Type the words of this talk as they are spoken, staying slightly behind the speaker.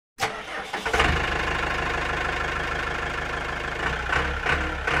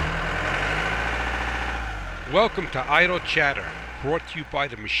Welcome to Idle Chatter, brought to you by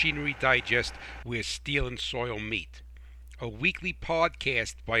the Machinery Digest, where steel and soil meet. A weekly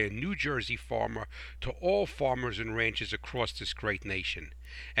podcast by a New Jersey farmer to all farmers and ranchers across this great nation.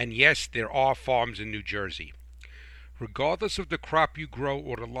 And yes, there are farms in New Jersey. Regardless of the crop you grow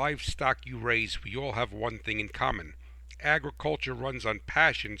or the livestock you raise, we all have one thing in common. Agriculture runs on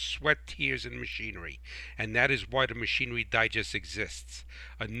passion, sweat, tears, and machinery, and that is why the Machinery Digest exists,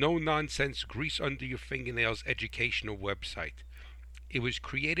 a no-nonsense, grease-under-your-fingernails educational website. It was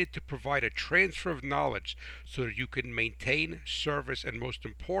created to provide a transfer of knowledge so that you can maintain, service, and most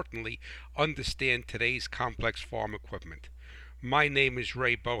importantly, understand today's complex farm equipment. My name is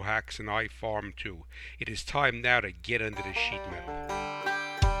Ray Bohax, and I farm too. It is time now to get under the sheet metal.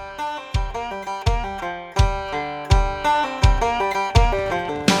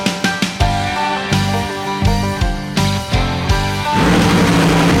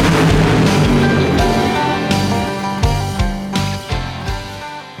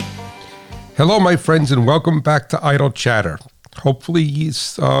 Hello, my friends, and welcome back to Idle Chatter. Hopefully,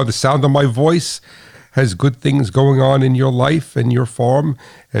 the sound of my voice has good things going on in your life and your farm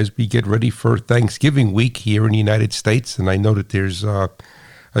as we get ready for Thanksgiving week here in the United States. And I know that there's a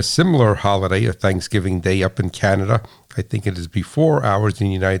similar holiday, a Thanksgiving Day up in Canada. I think it is before ours in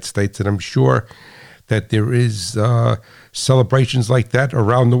the United States, and I'm sure that there is celebrations like that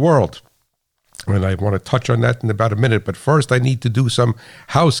around the world. And I want to touch on that in about a minute. But first, I need to do some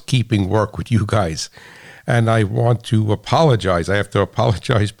housekeeping work with you guys. And I want to apologize. I have to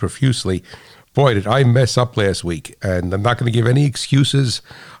apologize profusely. Boy, did I mess up last week. And I'm not going to give any excuses.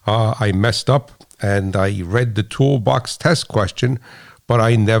 I messed up, and I read the toolbox test question, but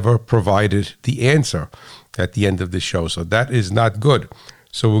I never provided the answer at the end of the show. So that is not good.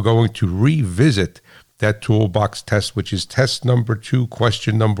 So we're going to revisit that toolbox test, which is test number 2,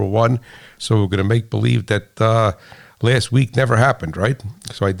 question number 1. So we're going to make believe that last week never happened, right?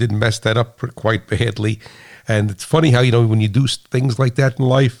 So I did mess that up quite badly. And it's funny how, when you do things like that in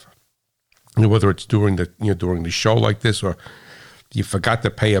life, whether it's during the show like this, or you forgot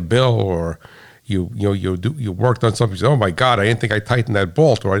to pay a bill, or you worked on something, you say, oh my God, I didn't think I tightened that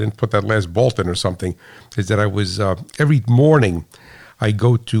bolt, or I didn't put that last bolt in or something, is that I was, every morning I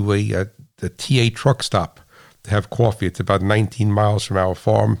go to the TA truck stop to have coffee. It's about 19 miles from our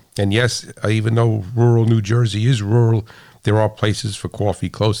farm. And yes, even though rural New Jersey is rural, there are places for coffee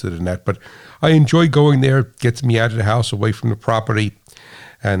closer than that. But I enjoy going there. It gets me out of the house, away from the property.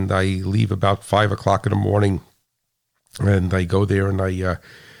 And I leave about 5 o'clock in the morning. And I go there and I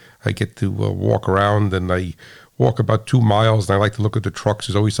get to walk around, and I walk about 2 miles. And I like to look at the trucks.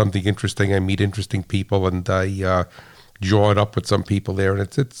 There's always something interesting. I meet interesting people, and I jaw it up with some people there, and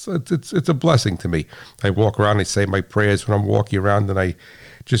it's a blessing to me. I walk around, I say my prayers when I'm walking around, and I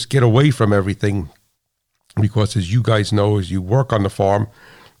just get away from everything, because as you guys know, as you work on the farm,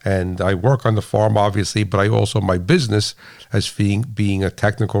 and I work on the farm obviously, but I also, my business as being a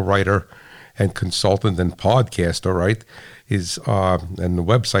technical writer and consultant and podcaster, right, is and the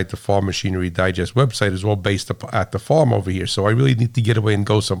website, the Farm Machinery Digest website, is all based at the farm over here. So I really need to get away and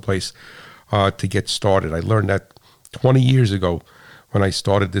go someplace to get started. I learned that 20 years ago when I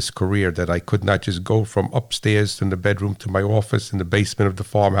started this career, that I could not just go from upstairs in the bedroom to my office in the basement of the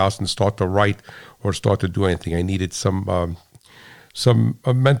farmhouse and start to write or start to do anything. I needed some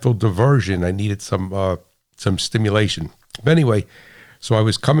mental diversion. I needed some stimulation. But anyway, so I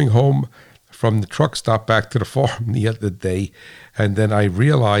was coming home from the truck stop back to the farm the other day, and then I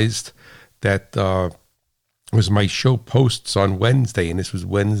realized that was my show posts on Wednesday, and this was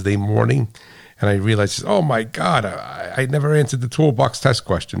Wednesday morning. And I realized, oh my God, I never answered the toolbox test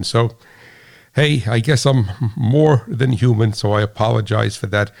question. So, hey, I guess I'm more than human, so I apologize for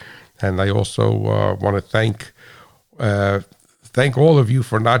that. And I also want to thank all of you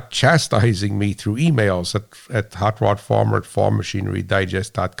for not chastising me through emails at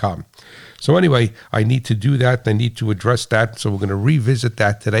hotrodfarmer@farmmachinerydigest.com. So anyway, I need to do that. I need to address that. So we're going to revisit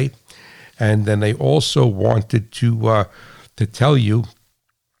that today. And then I also wanted to tell you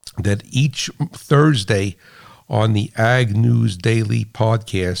that each Thursday on the Ag News Daily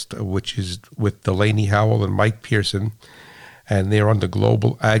podcast, which is with Delaney Howell and Mike Pearson, and they're on the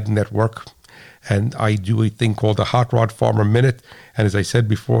Global Ag Network, and I do a thing called the Hot Rod Farmer Minute, and as I said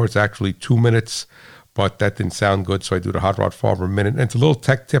before, it's actually 2 minutes, but that didn't sound good, so I do the Hot Rod Farmer Minute, and it's a little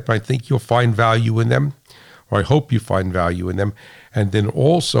tech tip, and I think you'll find value in them, or I hope you find value in them. And then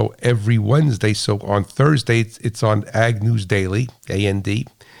also every Wednesday, so on Thursday, it's on Ag News Daily, AND,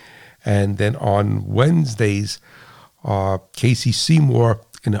 and then on Wednesdays, Casey Seymour,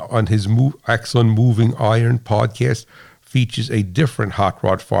 on his excellent Moving Iron podcast, features a different Hot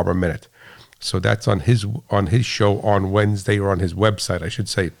Rod Farmer Minute. So that's on his show on Wednesday, or on his website, I should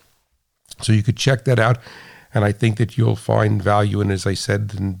say. So you could check that out, and I think that you'll find value in, as I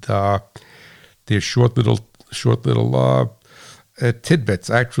said, and there's short little tidbits.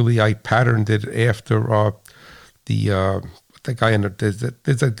 Actually, I patterned it after the guy in there's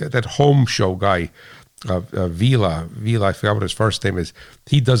that home show guy, Vila. I forgot what his first name is.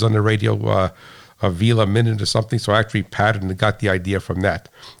 He does on the radio a Vila Minute or something. So I actually patterned and got the idea from that.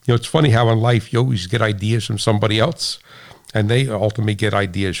 It's funny how in life you always get ideas from somebody else, and they ultimately get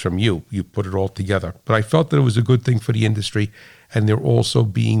ideas from you. You put it all together. But I felt that it was a good thing for the industry, and they're also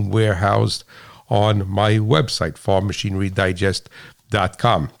being warehoused on my website,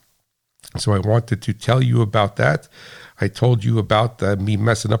 farmmachinerydigest.com. So I wanted to tell you about that. I told you about me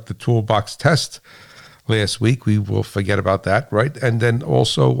messing up the toolbox test last week. We will forget about that, right? And then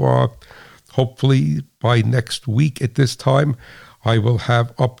also, hopefully by next week at this time, I will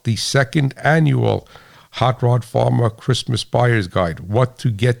have up the second annual Hot Rod Farmer Christmas Buyer's Guide, what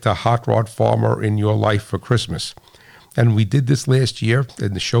to get the hot rod farmer in your life for Christmas. And we did this last year,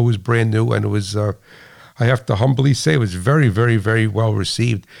 and the show was brand new, and it was, I have to humbly say, it was very, very, very well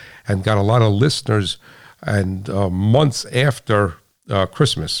received, and got a lot of listeners, and months after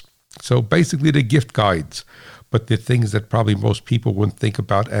Christmas. So basically the gift guides, but the things that probably most people wouldn't think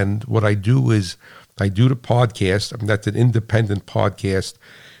about. And what I do is I do the podcast. I mean, that's an independent podcast.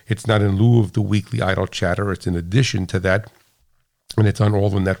 It's not in lieu of the weekly Idle Chatter. It's in addition to that. And it's on all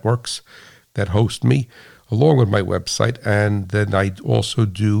the networks that host me, along with my website. And then I also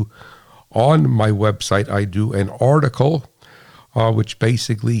do, on my website, I do an article which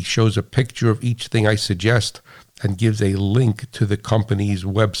basically shows a picture of each thing I suggest and gives a link to the company's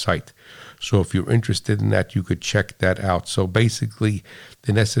website. So if you're interested in that, you could check that out. So basically,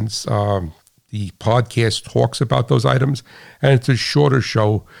 in essence, the podcast talks about those items, and it's a shorter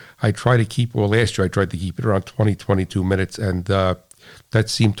show. I try to keep, well, last year I tried to keep it around 20, 22 minutes, and that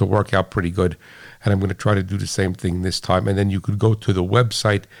seemed to work out pretty good. And I'm going to try to do the same thing this time. And then you could go to the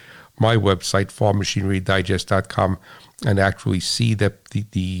website, my website, farmmachinerydigest.com, and actually see that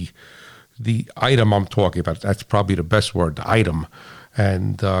the item I'm talking about. That's probably the best word, the item.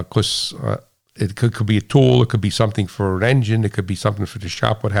 And because it could be a tool, it could be something for an engine, it could be something for the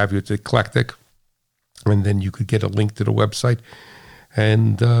shop, what have you. It's eclectic. And then you could get a link to the website,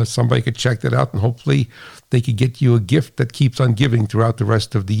 and somebody could check that out, and hopefully they could get you a gift that keeps on giving throughout the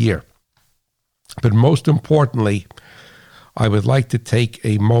rest of the year. But most importantly, I would like to take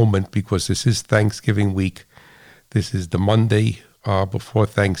a moment, because this is Thanksgiving week. This is the Monday before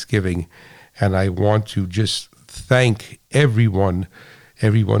Thanksgiving, and I want to just thank everyone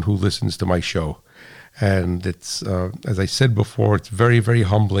who listens to my show. And it's, as I said before, it's very, very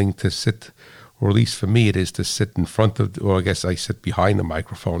humbling to sit, or at least for me it is, to sit in front of, or I guess I sit behind the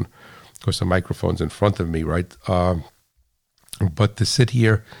microphone, because the microphone's in front of me, right? But to sit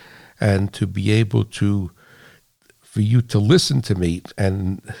here and to be able to, for you to listen to me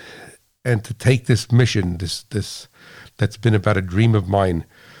and to take this mission, this that's been about a dream of mine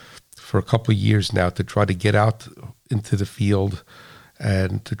for a couple of years now, to try to get out into the field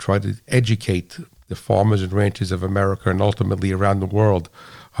and to try to educate the farmers and ranchers of America and ultimately around the world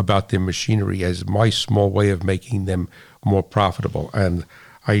about their machinery as my small way of making them more profitable. And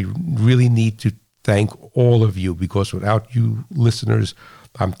I really need to thank all of you, because without you listeners,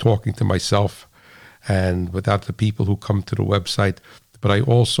 I'm talking to myself, and without the people who come to the website. But I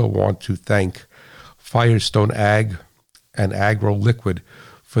also want to thank Firestone Ag and Agro Liquid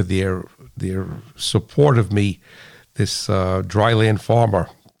for their support of me. This dryland farmer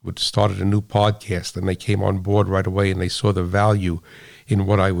which started a new podcast, and they came on board right away, and they saw the value in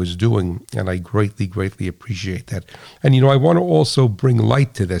what I was doing, and I greatly, greatly appreciate that. And, I want to also bring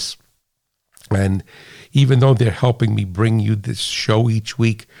light to this. And even though they're helping me bring you this show each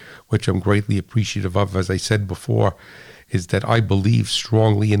week, which I'm greatly appreciative of, as I said before, is that I believe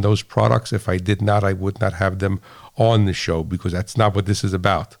strongly in those products. If I did not, I would not have them on the show, because that's not what this is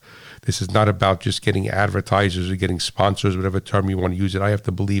about. This is not about just getting advertisers or getting sponsors, whatever term you want to use it. I have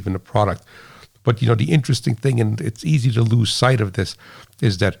to believe in the product. But, the interesting thing, and it's easy to lose sight of this,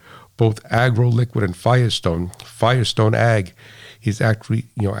 is that both Agro Liquid and Firestone Ag is actually,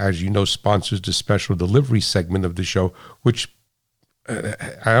 as you know, sponsors the special delivery segment of the show, which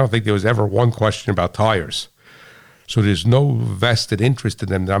I don't think there was ever one question about tires. So there's no vested interest in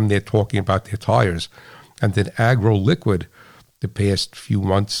them. I'm there talking about their tires. And then Agro Liquid, the past few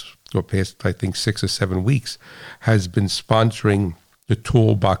months, or past, I think, 6 or 7 weeks, has been sponsoring the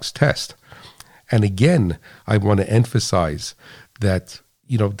toolbox test. And again, I want to emphasize that,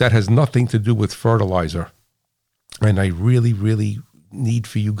 that has nothing to do with fertilizer. And I really, really need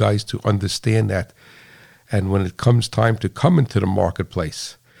for you guys to understand that. And when it comes time to come into the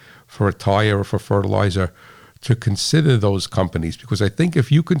marketplace for a tire or for fertilizer, to consider those companies, because I think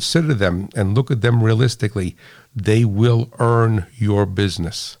if you consider them and look at them realistically, they will earn your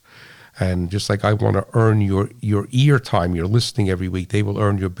business. And just like I want to earn your ear time, your listening every week, they will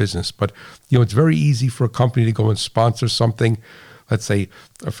earn your business. But, it's very easy for a company to go and sponsor something. Let's say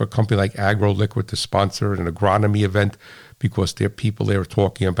for a company like AgroLiquid to sponsor an agronomy event because there are people there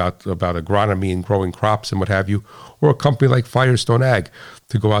talking about agronomy and growing crops and what have you, or a company like Firestone Ag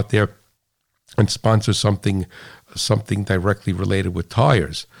to go out there and sponsor something directly related with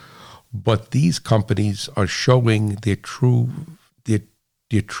tires. But these companies are showing their true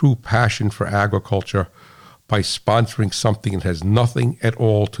passion for agriculture by sponsoring something that has nothing at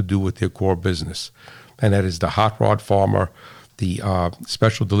all to do with their core business. And that is the hot rod farmer, the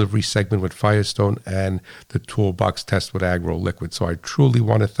special delivery segment with Firestone, and the toolbox test with AgroLiquid. So I truly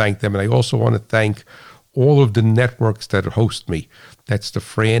want to thank them. And I also want to thank all of the networks that host me. That's the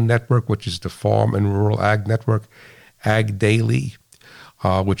FRAN Network, which is the Farm and Rural Ag Network, Ag Daily,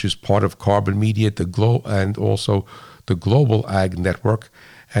 which is part of Carbon Media, and also the Global Ag Network.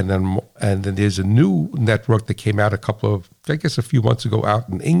 And then there's a new network that came out a few months ago out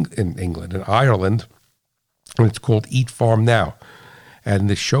in England, in Ireland, and it's called Eat Farm Now.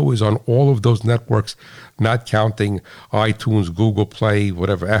 And the show is on all of those networks, not counting iTunes, Google Play,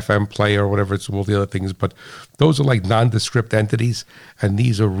 whatever, FM Player, whatever, it's all the other things. But those are like nondescript entities, and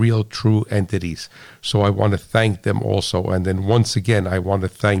these are real, true entities. So I want to thank them also. And then once again, I want to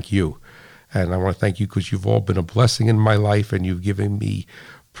thank you. And I want to thank you because you've all been a blessing in my life, and you've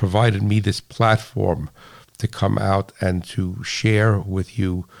provided me this platform to come out and to share with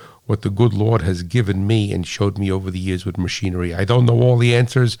you what the good Lord has given me and showed me over the years with machinery. I don't know all the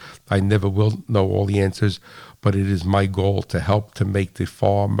answers. I never will know all the answers, but it is my goal to help to make the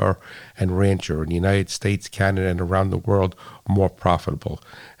farmer and rancher in the United States, Canada, and around the world more profitable.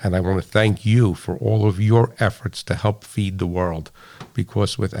 And I want to thank you for all of your efforts to help feed the world,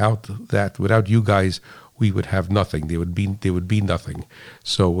 because without you guys, we would have nothing. There would be nothing.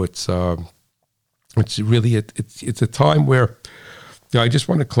 So it's really it's a time where I just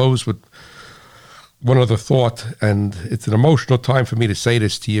want to close with one other thought, and it's an emotional time for me to say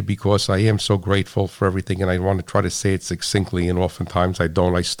this to you because I am so grateful for everything, and I want to try to say it succinctly, and oftentimes I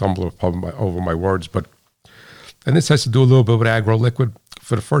don't. I stumble over my words, and this has to do a little bit with AgroLiquid.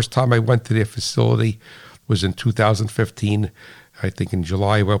 For the first time I went to their facility was in 2015. I think in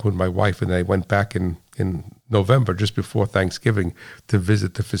July I went with my wife, and I went back in November, just before Thanksgiving, to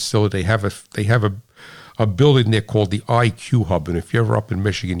visit the facility. They have a building there called the IQ Hub, and if you're ever up in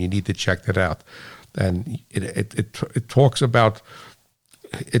Michigan, you need to check that out. And it talks about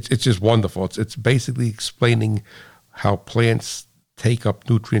it's just wonderful. It's basically explaining how plants take up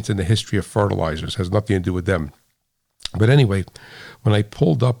nutrients in the history of fertilizers. It has nothing to do with them. But anyway, when I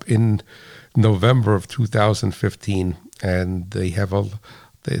pulled up in November of 2015, and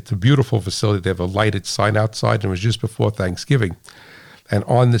it's a beautiful facility. They have a lighted sign outside, and it was just before Thanksgiving. And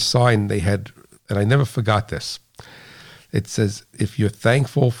on the sign they had, and I never forgot this, it says, if you're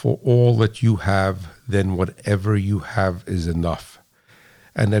thankful for all that you have, then whatever you have is enough.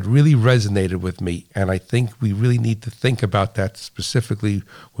 And that really resonated with me. And I think we really need to think about that specifically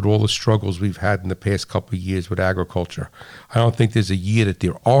with all the struggles we've had in the past couple of years with agriculture. I don't think there's a year that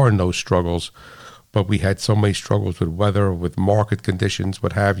there are no struggles, but we had so many struggles with weather, with market conditions,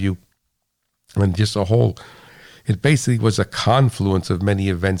 what have you. And just it basically was a confluence of many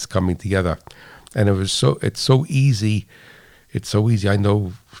events coming together. And it's so easy. I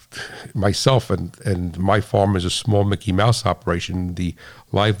know myself and my farm is a small Mickey Mouse operation. The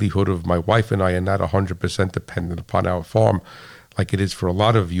livelihood of my wife and I are not 100% dependent upon our farm like it is for a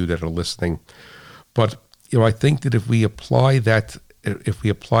lot of you that are listening. But, I think that if we apply that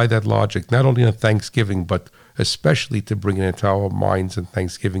logic, not only on Thanksgiving, but especially to bring it into our minds and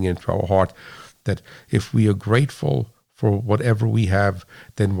Thanksgiving into our heart, that if we are grateful for whatever we have,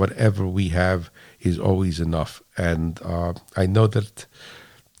 then whatever we have is always enough. And I know that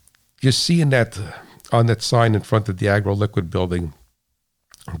just seeing that on that sign in front of the AgroLiquid building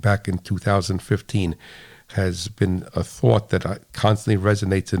back in 2015 has been a thought that constantly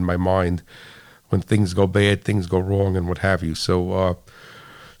resonates in my mind when things go bad, things go wrong, and what have you. So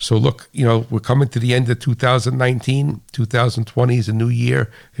look, we're coming to the end of 2019. 2020 is a new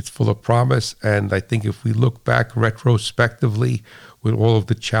year. It's full of promise. And I think if we look back retrospectively with all of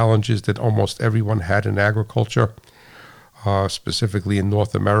the challenges that almost everyone had in agriculture, specifically in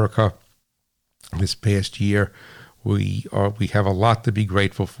North America this past year, we have a lot to be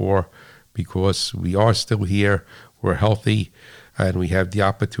grateful for because we are still here. We're healthy. and we have the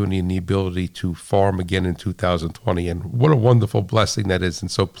opportunity and the ability to farm again in 2020. And what a wonderful blessing that is. And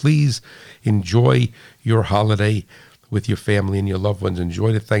so please enjoy your holiday with your family and your loved ones.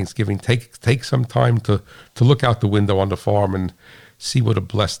 Enjoy the Thanksgiving. Take some time to look out the window on the farm and see what a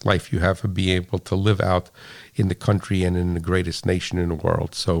blessed life you have for being able to live out in the country and in the greatest nation in the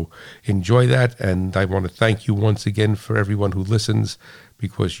world. So enjoy that. And I want to thank you once again for everyone who listens,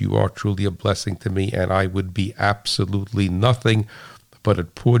 because you are truly a blessing to me, and I would be absolutely nothing but a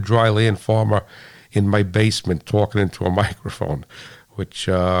poor dry land farmer in my basement talking into a microphone, which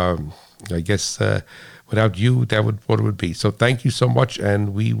I guess without you, that would what it would be. So thank you so much,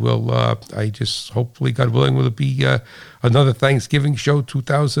 and we will, I just, hopefully, God willing, will it be another Thanksgiving show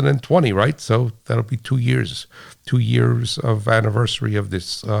 2020, right? So that'll be 2 years of anniversary of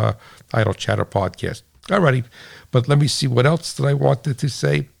this Idle Chatter podcast. Alrighty, but let me see what else that I wanted to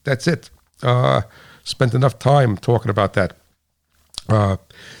say. That's it. Spent enough time talking about that.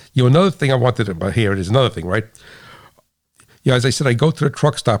 Another thing I wanted to, here it is, another thing, right? Yeah, as I said, I go to the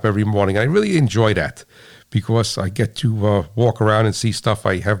truck stop every morning. I really enjoy that because I get to walk around and see stuff.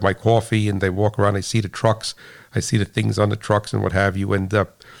 I have my coffee and I walk around. I see the trucks. I see the things on the trucks and what have you. And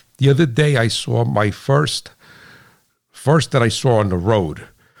the other day I saw my first that I saw on the road.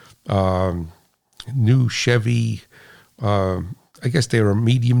 New Chevy, I guess they're a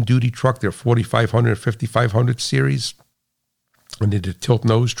medium-duty truck. They're 4500, 5500 series. And they're the tilt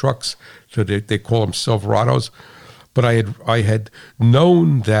nose trucks, so they call them Silverados. But I had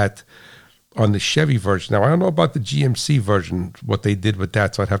known that on the Chevy version. Now, I don't know about the GMC version, what they did with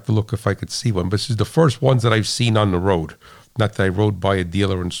that, so I'd have to look if I could see one. But this is the first ones that I've seen on the road. Not that I rode by a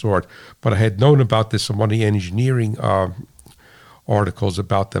dealer and saw it, but I had known about this from one of the engineering articles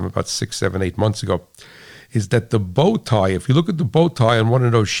about them about 6, 7, 8 months ago, is that the bow tie, if you look at the bow tie on one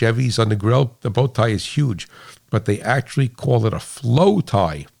of those Chevys on the grill, the bow tie is huge, but they actually call it a flow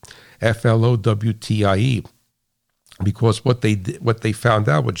tie, Flowtie, because what they found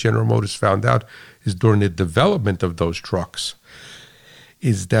out, what General Motors found out, is during the development of those trucks,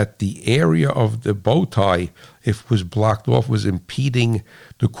 is that the area of the bow tie, if it was blocked off, was impeding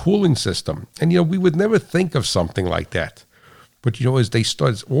the cooling system. And, we would never think of something like that. But,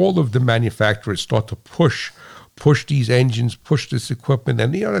 as all of the manufacturers start to push these engines, push this equipment,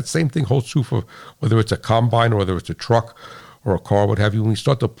 and, that same thing holds true for whether it's a combine or whether it's a truck or a car, what have you. When we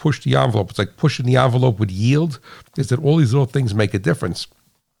start to push the envelope, it's like pushing the envelope with yield, is that all these little things make a difference.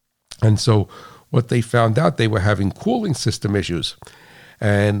 And so what they found out, they were having cooling system issues.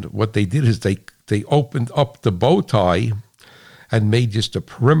 And what they did is they opened up the bow tie and made just a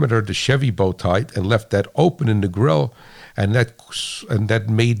perimeter, the Chevy bow tie, and left that open in the grill. And that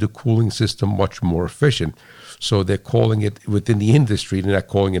made the cooling system much more efficient. So they're calling it, within the industry, they're not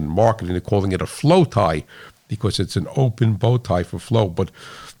calling it in marketing, they're calling it a flow tie because it's an open bow tie for flow. But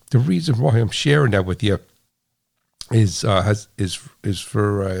the reason why I'm sharing that with you is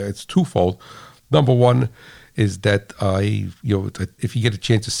it's twofold. Number one is that if you get a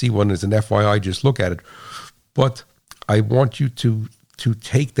chance to see one as an FYI, just look at it. But I want you to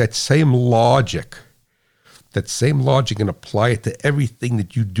take that same logic and apply it to everything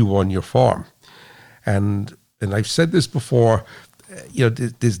that you do on your farm. And I've said this before,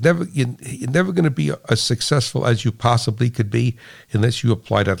 there's never, you're never going to be as successful as you possibly could be unless you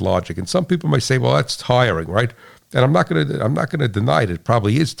apply that logic. And some people might say, well, that's tiring, right? And I'm not going to deny it. It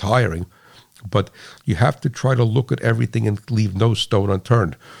probably is tiring, but you have to try to look at everything and leave no stone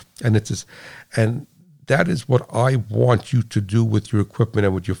unturned. And that is what I want you to do with your equipment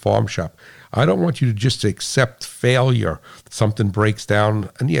and with your farm shop. I don't want you to just accept failure. Something breaks down,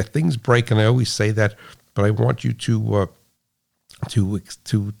 and things break, and I always say that. But I want you to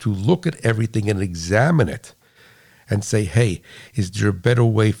look at everything and examine it, and say, "Hey, is there a better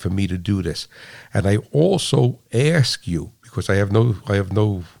way for me to do this?" And I also ask you, because I have no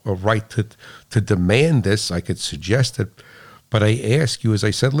right to demand this. I could suggest it. But I ask you, as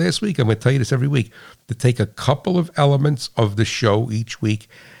I said last week, I'm going to tell you this every week, to take a couple of elements of the show each week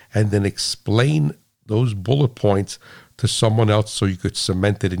and then explain those bullet points to someone else so you could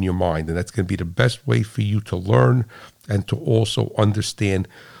cement it in your mind. And that's going to be the best way for you to learn and to also understand.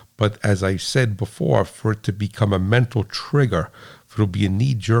 But as I said before, for it to become a mental trigger, for it to be a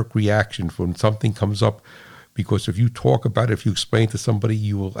knee-jerk reaction when something comes up, because if you talk about it, if you explain it to somebody,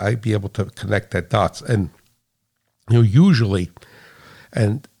 you will be able to connect that dots. And usually,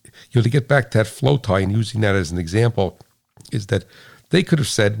 and to get back to that flow tie and using that as an example, is that they could have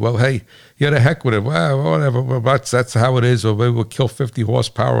said, well, hey, the heck with it. Well, whatever, well, that's how it is. Or maybe we'll kill 50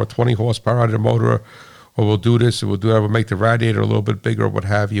 horsepower or 20 horsepower out of the motor, or we'll do this, or we'll do that. We'll make the radiator a little bit bigger, or what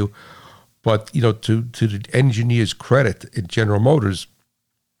have you. But, to the engineer's credit at General Motors,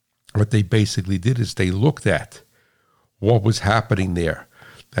 what they basically did is they looked at what was happening there.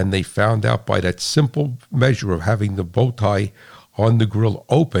 And they found out by that simple measure of having the bow tie on the grill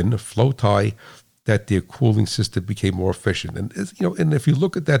open, flow tie, that their cooling system became more efficient. And and if you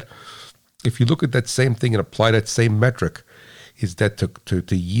look at that same thing and apply that same metric, is that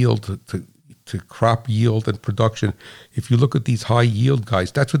to yield, to crop yield and production, if you look at these high yield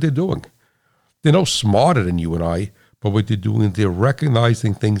guys, that's what they're doing. They're no smarter than you and I, but what they're doing, they're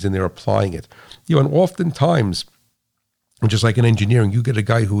recognizing things and they're applying it. And oftentimes, just like in engineering, you get a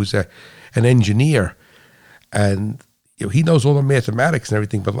guy who's an engineer, and he knows all the mathematics and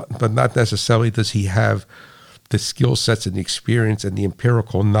everything, but not necessarily does he have the skill sets and the experience and the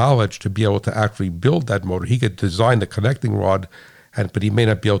empirical knowledge to be able to actually build that motor. He could design the connecting rod, but he may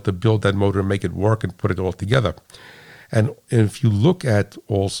not be able to build that motor and make it work and put it all together. And if you look at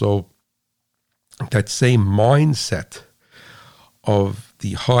also that same mindset of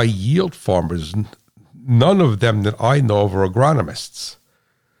the high yield farmers, none of them that I know of are agronomists.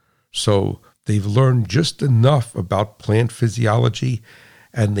 So they've learned just enough about plant physiology,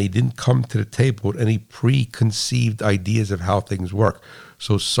 and they didn't come to the table with any preconceived ideas of how things work.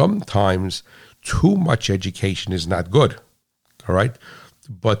 So sometimes too much education is not good, all right?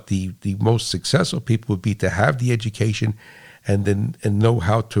 But the most successful people would be to have the education and know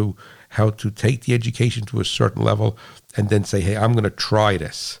how to take the education to a certain level and then say, hey, I'm going to try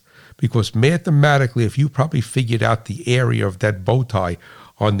this. Because mathematically, if you probably figured out the area of that bow tie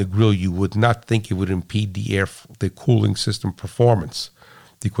on the grill, you would not think it would impede the cooling system performance,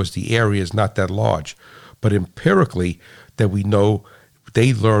 because the area is not that large. But empirically, that we know,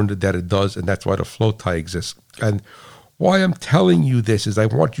 they learned that it does, and that's why the flow tie exists. And why I'm telling you this is I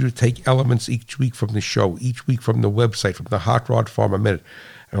want you to take elements each week from the show, each week from the website, from the Hot Rod Farmer Minute,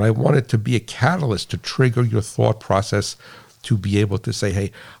 and I want it to be a catalyst to trigger your thought process to be able to say,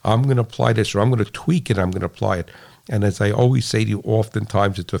 hey, I'm going to apply this, or I'm going to tweak it, I'm going to apply it. And as I always say to you,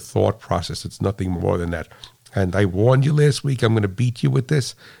 oftentimes it's a thought process. It's nothing more than that. And I warned you last week, I'm going to beat you with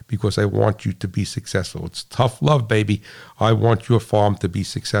this because I want you to be successful. It's tough love, baby. I want your farm to be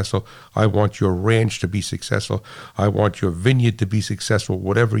successful. I want your ranch to be successful. I want your vineyard to be successful,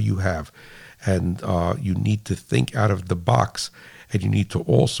 whatever you have. And you need to think out of the box, and you need to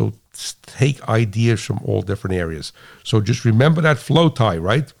also take ideas from all different areas. So just remember that flow tie,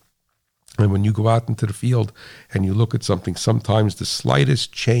 right? And when you go out into the field and you look at something, sometimes the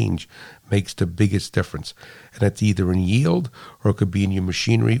slightest change makes the biggest difference. And that's either in yield, or it could be in your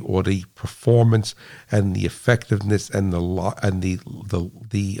machinery, or the performance and the effectiveness and the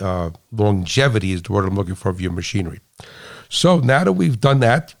longevity is the word I'm looking for of your machinery. So now that we've done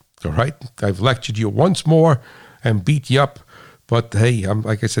that, all right, I've lectured you once more and beat you up. But hey,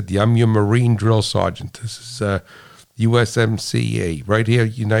 like I said, I'm your Marine drill sergeant. This is USMCA, right here,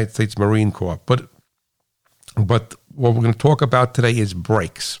 United States Marine Corps. But what we're going to talk about today is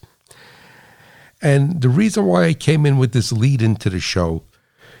brakes. And the reason why I came in with this lead into the show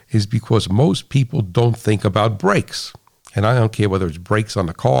is because most people don't think about brakes. And I don't care whether it's brakes on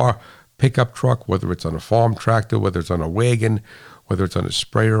a car, pickup truck, whether it's on a farm tractor, whether it's on a wagon, whether it's on a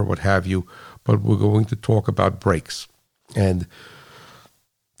sprayer, what have you. But we're going to talk about brakes. And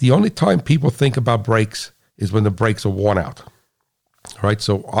the only time people think about brakes is when the brakes are worn out. All right,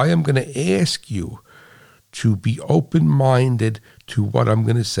 so I am going to ask you to be open-minded to what I'm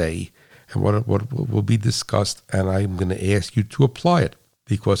going to say and what will be discussed, and I'm going to ask you to apply it,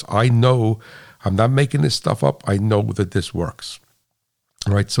 because I know I'm not making this stuff up. I know that this works.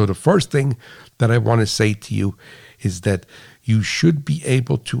 All right, so the first thing that I want to say to you is that you should be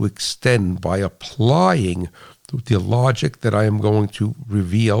able to extend by applying the logic that I am going to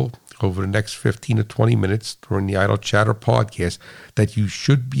reveal over the next 15 to 20 minutes during the Idle Chatter podcast, that you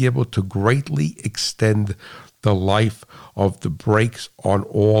should be able to greatly extend the life of the brakes on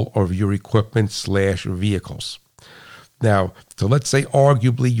all of your equipment/vehicles. Now, so let's say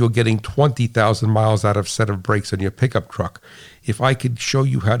arguably you're getting 20,000 miles out of a set of brakes on your pickup truck. If I could show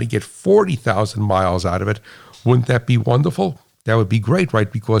you how to get 40,000 miles out of it, wouldn't that be wonderful? That would be great,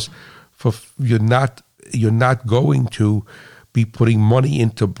 right? Because you're not going to be putting money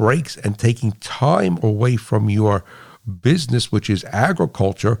into brakes and taking time away from your business, which is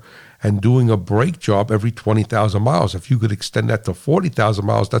agriculture, and doing a brake job every 20,000 miles. If you could extend that to 40,000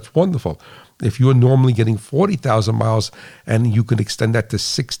 miles, that's wonderful. If you're normally getting 40,000 miles and you can extend that to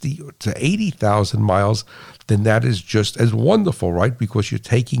 60 to 80,000 miles, then that is just as wonderful, right? Because you're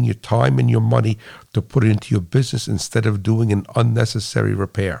taking your time and your money to put it into your business instead of doing an unnecessary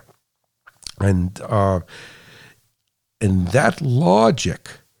repair. And that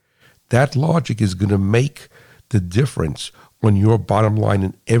logic That logic is going to make the difference on your bottom line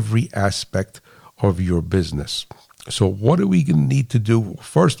in every aspect of your business. So what are we going to need to do?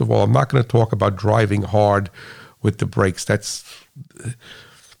 First of all, I'm not going to talk about driving hard with the brakes. I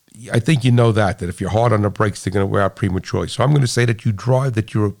think you know that if you're hard on the brakes, they're going to wear out prematurely. So I'm going to say that you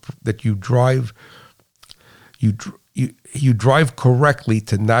drive correctly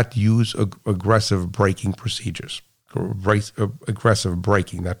to not use aggressive braking procedures, aggressive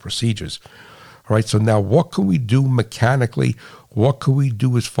braking, not procedures. All right. So now, what can we do mechanically? What can we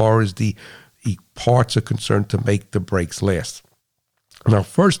do as far as the parts are concerned to make the brakes last? Now,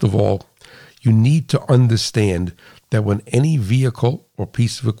 first of all, you need to understand that when any vehicle or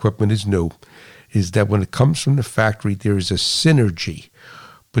piece of equipment is new, is that when it comes from the factory, there is a synergy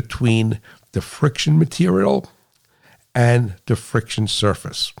between the friction material and the friction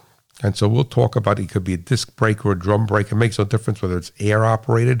surface. And so we'll talk about it could be a disc brake or a drum brake. It makes no difference whether it's air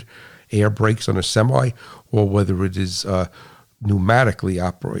brakes on a semi, or whether it is hydraulically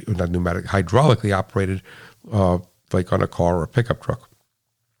operated, like on a car or a pickup truck.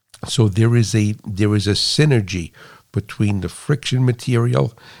 So there is a synergy between the friction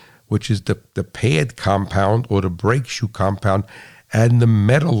material, which is the pad compound or the brake shoe compound, and the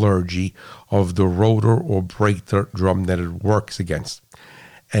metallurgy of the rotor or brake drum that it works against.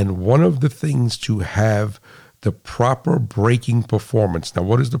 And one of the things to have the proper braking performance. Now,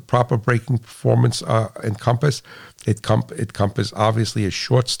 what does the proper braking performance encompass? It encompasses obviously a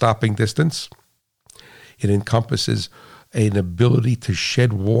short stopping distance. It encompasses an ability to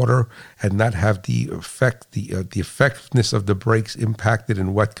shed water and not have the effectiveness of the brakes impacted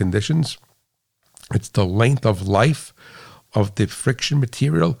in wet conditions. It's the length of life of the friction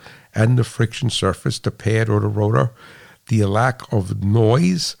material and the friction surface, the pad or the rotor, the lack of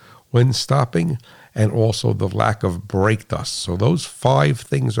noise when stopping, and also the lack of brake dust. So those 5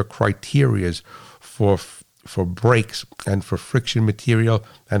 things are criterias for brakes and for friction material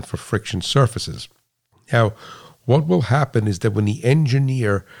and for friction surfaces. Now, what will happen is that when the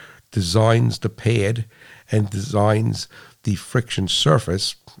engineer designs the pad and designs the friction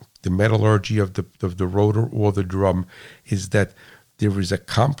surface, the metallurgy of the rotor or the drum, is that there is a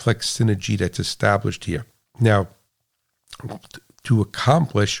complex synergy that's established here. Now, to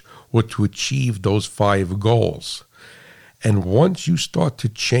accomplish or to achieve those 5 goals, and once you start to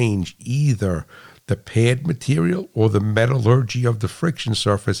change either the pad material or the metallurgy of the friction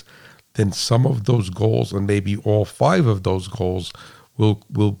surface, then some of those goals, and maybe all 5 of those goals,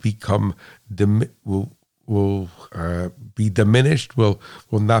 will be diminished, will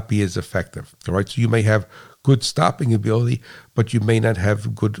not be as effective. All right, so you may have good stopping ability, but you may not have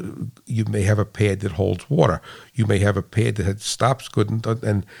you may have a pad that holds water. You may have a pad that stops good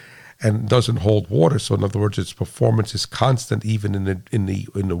and doesn't hold water. So in other words, its performance is constant even in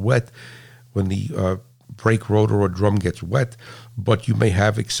the wet, when the brake rotor or drum gets wet, but you may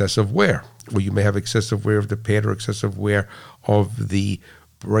have excessive wear, or you may have excessive wear of the pad or excessive wear of the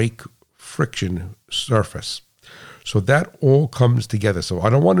brake friction surface. So that all comes together. So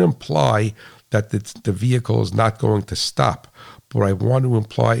I don't want to imply that the vehicle is not going to stop, but what I want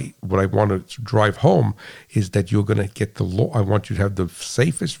to drive home is that you're going to get I want you to have the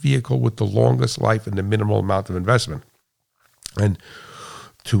safest vehicle with the longest life and the minimal amount of investment. And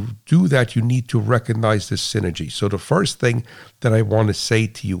to do that, you need to recognize this synergy. So the first thing that I want to say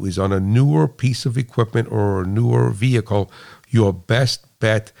to you is, on a newer piece of equipment or a newer vehicle, your best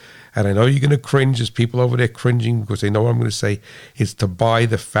bet, and I know you're going to cringe, there's people over there cringing because they know what I'm going to say, is to buy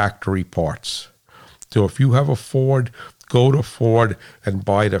the factory parts. So if you have a Ford, go to Ford and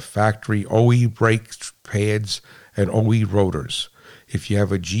buy the factory OE brake pads and OE rotors. If you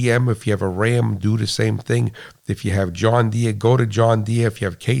have a GM, if you have a Ram, do the same thing. If you have John Deere, go to John Deere. If you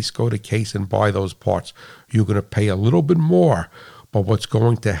have Case, go to Case and buy those parts. You're going to pay a little bit more, but what's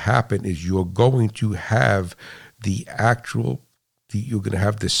going to happen is you're going to have you're going to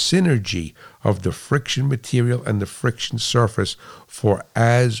have the synergy of the friction material and the friction surface for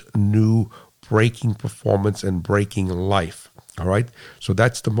as new braking performance and braking life. All right. So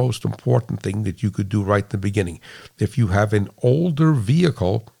that's the most important thing that you could do right in the beginning. If you have an older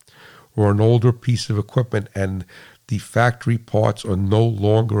vehicle or an older piece of equipment and the factory parts are no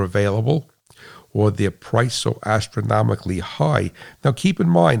longer available, or they're priced so astronomically high. Now, keep in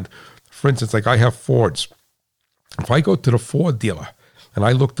mind, for instance, like I have Fords. If I go to the Ford dealer and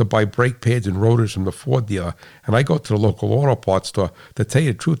I look to buy brake pads and rotors from the Ford dealer, and I go to the local auto parts store, to tell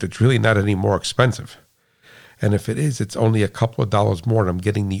you the truth, it's really not any more expensive. And if it is, it's only a couple of dollars more, and I'm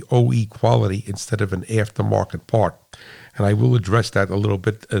getting the OE quality instead of an aftermarket part. And I will address that a little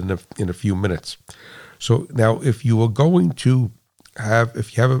bit in a few minutes. So now, if you are going to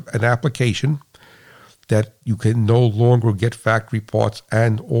if you have an application that you can no longer get factory parts,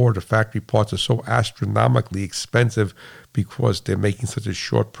 and or the factory parts are so astronomically expensive because they're making such a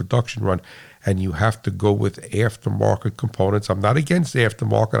short production run, and you have to go with aftermarket components. I'm not against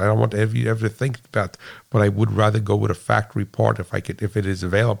aftermarket. I don't want to ever think about, but I would rather go with a factory part if it is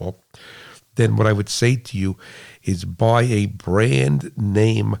available. Then what I would say to you is buy a brand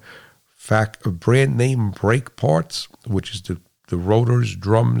name brake parts, which is the rotors,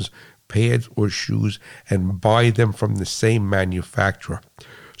 drums, pads, or shoes, and buy them from the same manufacturer.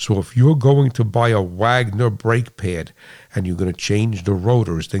 So if you're going to buy a Wagner brake pad and you're going to change the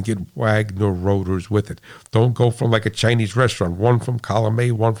rotors, then get Wagner rotors with it. Don't go from like a Chinese restaurant, one from column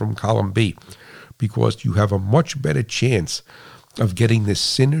A, one from column B, because you have a much better chance of getting the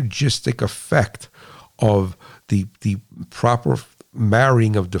synergistic effect of the proper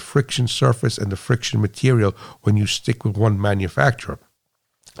marrying of the friction surface and the friction material when you stick with one manufacturer.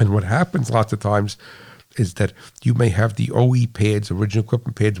 And what happens lots of times is that you may have the OE pads, original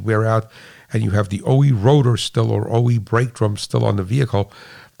equipment pads, wear out, and you have the OE rotor still or OE brake drum still on the vehicle,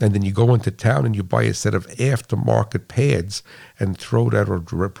 and then you go into town and you buy a set of aftermarket pads and throw that, or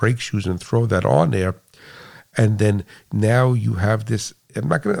brake shoes and throw that on there, and then now you have this. I'm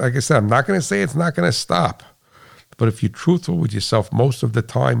not going to say it's not going to stop, but if you're truthful with yourself, most of the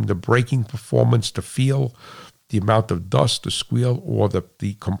time, the braking performance, the feel, the amount of dust, the squeal, or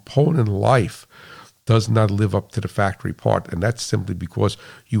the component life does not live up to the factory part. And that's simply because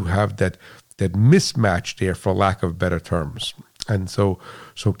you have that mismatch there, for lack of better terms. And so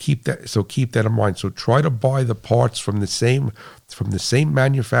keep that in mind. So try to buy the parts from the same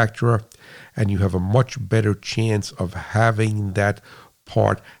manufacturer, and you have a much better chance of having that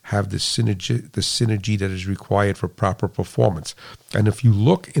part have the synergy that is required for proper performance. And if you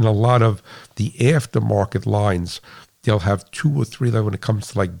look in a lot of the aftermarket lines, they'll have 2 or 3, like when it comes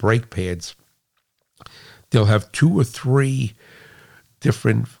to like brake pads, they'll have 2 or 3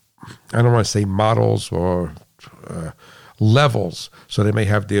 different, I don't want to say models or levels. So they may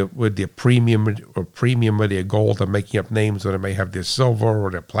have their premium or their gold. I'm making up names. Or they may have their silver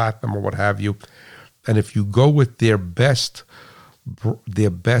or their platinum or what have you. And if you go with their best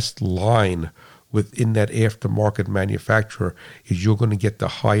line within that aftermarket manufacturer, is you're going to get the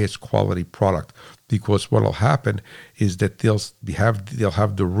highest quality product, because what will happen is that they'll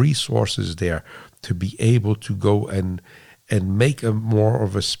have the resources there to be able to go and make a more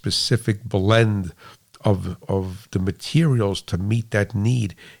of a specific blend of the materials to meet that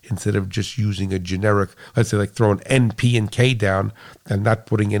need, instead of just using a generic, let's say like throwing N, P, and K down and not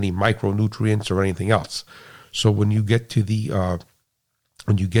putting any micronutrients or anything else. So when you get to the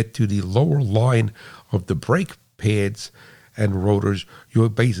lower line of the brake pads and rotors, you're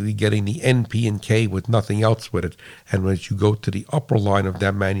basically getting the N, P, and K with nothing else with it. And as you go to the upper line of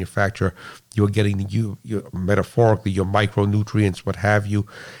that manufacturer, you're getting metaphorically your micronutrients, what have you,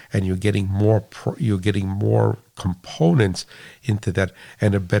 and you're getting more components into that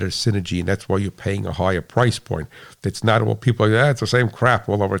and a better synergy. And that's why you're paying a higher price point. It's not what people are like, it's the same crap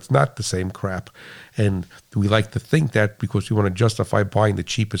all over. It's not the same crap. And we like to think that because we want to justify buying the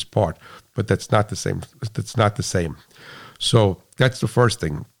cheapest part, but that's not the same. That's not the same. So that's the first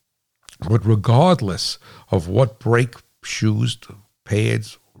thing. But regardless of what brake shoes,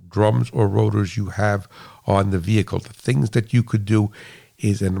 pads, drums, or rotors you have on the vehicle, the things that you could do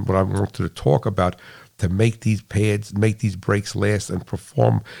is, and what I wanted to talk about to make these pads, make these brakes last and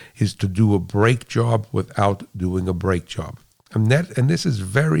perform, is to do a brake job without doing a brake job. And this is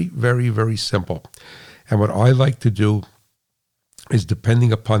very, very, very simple. And what I like to do is,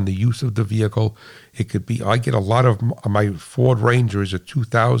 depending upon the use of the vehicle, it could be, I get a lot of my Ford Ranger is a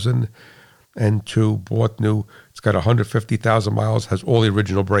 2002, bought new. It's got 150,000 miles, has all the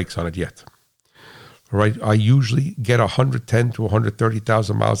original brakes on it yet. All right, I usually get 110 to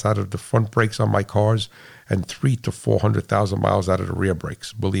 130,000 miles out of the front brakes on my cars, and 300,000 to 400,000 miles out of the rear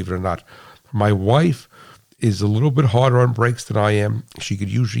brakes, believe it or not. My wife is a little bit harder on brakes than I am. She could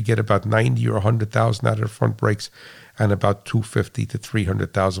usually get about 90 or 100,000 out of the front brakes, and about 250 to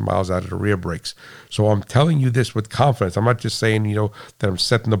 300,000 miles out of the rear brakes. So I'm telling you this with confidence. I'm not just saying, that I'm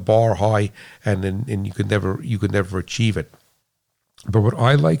setting the bar high and you could never achieve it. But what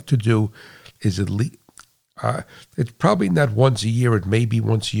I like to do is, at least, it's probably not once a year. It may be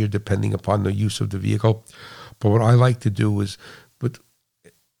once a year, depending upon the use of the vehicle. But what I like to do is, but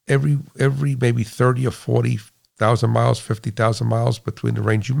every maybe 30 or 40,000 miles, 50,000 miles between the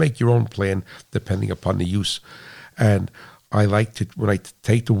range, you make your own plan depending upon the use. And I like to, when I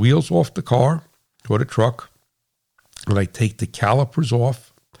take the wheels off the car or the truck, when I take the calipers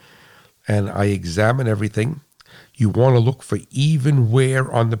off and I examine everything, You want to look for even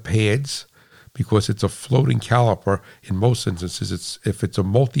wear on the pads because it's a floating caliper. In most instances, if it's a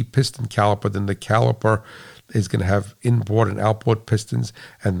multi-piston caliper, then the caliper is going to have inboard and outboard pistons,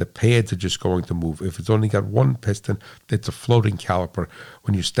 and the pads are just going to move. If it's only got one piston, it's a floating caliper.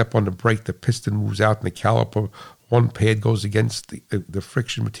 When you step on the brake, the piston moves out, and the caliper, one pad goes against the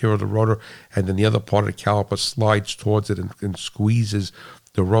friction material of the rotor, and then the other part of the caliper slides towards it and squeezes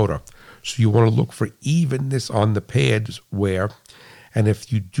the rotor. So you want to look for evenness on the pads wear. And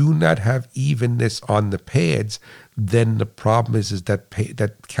if you do not have evenness on the pads, then the problem is that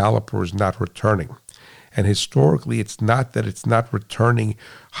that caliper is not returning. And historically, it's not that it's not returning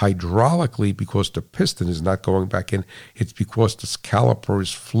hydraulically because the piston is not going back in. It's because this caliper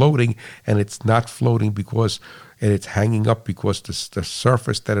is floating, and it's not floating because and it's hanging up because the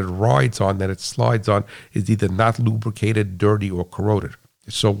surface that it rides on, that it slides on, is either not lubricated, dirty, or corroded.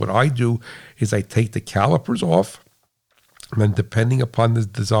 So what I do is I take the calipers off, and then depending upon the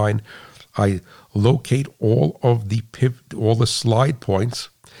design, I locate all of the all the slide points,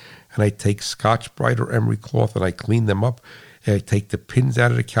 and I take Scotch-Brite or emery cloth and I clean them up. And I take the pins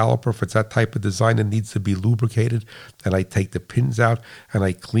out of the caliper if it's that type of design that needs to be lubricated, and I take the pins out and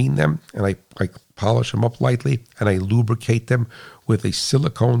I clean them and I polish them up lightly and I lubricate them with a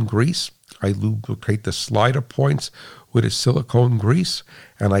silicone grease. I lubricate the slider points with a silicone grease,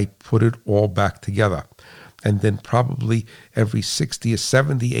 and I put it all back together. And then probably every 60 or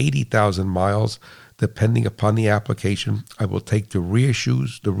 70, 80,000 miles, depending upon the application, I will take the rear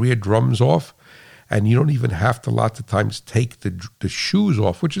shoes, the rear drums off, and you don't even have to lots of times take the shoes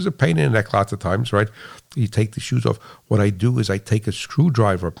off, which is a pain in the neck lots of times, right? You take the shoes off. What I do is I take a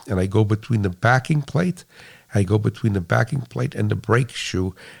screwdriver and I go between the backing plate, and the brake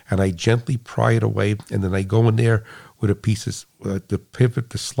shoe, and I gently pry it away, and then I go in there with a piece of the pivot,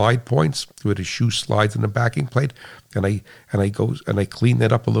 the slide points, where the shoe slides in the backing plate, and I go and I clean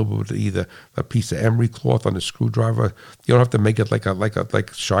that up a little bit with either a piece of emery cloth on the screwdriver. You don't have to make it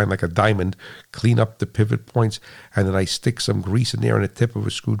like shine like a diamond. Clean up the pivot points, and then I stick some grease in there on the tip of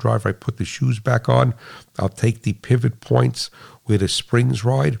a screwdriver. I put the shoes back on. I'll take the pivot points where the springs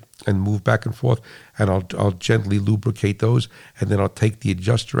ride and move back and forth, and I'll gently lubricate those, and then I'll take the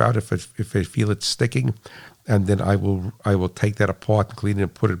adjuster out if I feel it's sticking, and then I will take that apart and clean it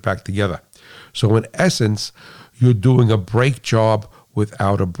and put it back together. So in essence, you're doing a brake job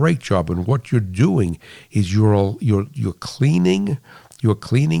without a brake job, and what you're doing is you're cleaning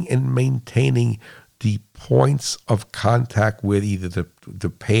and maintaining the points of contact where either the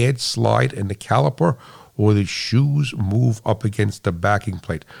pads slide in the caliper or the shoes move up against the backing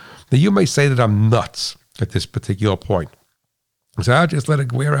plate. Now, you may say that I'm nuts at this particular point. So I'll just let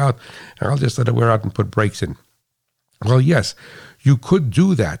it wear out, and put brakes in. Well, yes, you could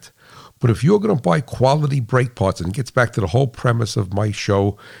do that. But if you're going to buy quality brake parts, and it gets back to the whole premise of my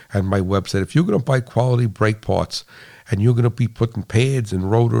show and my website, if you're going to buy quality brake parts and you're going to be putting pads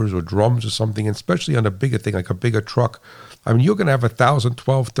and rotors or drums or something, and especially on a bigger thing, like a bigger truck, I mean, you're going to have $1,000,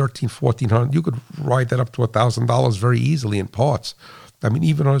 $1,200, $1,300, $1,400. You could ride that up to $1,000 very easily in parts. I mean,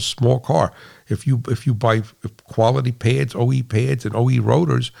 even on a small car, if you buy quality pads, OE pads, and OE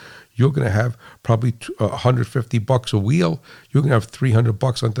rotors, you're going to have probably $150 a wheel. You're going to have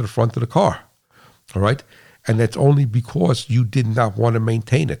 $300 onto the front of the car. All right, and that's only because you did not want to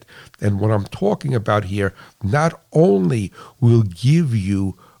maintain it. And what I'm talking about here, not only will give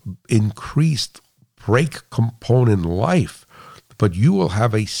you increased brake component life, but you will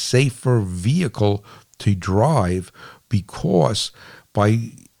have a safer vehicle to drive, because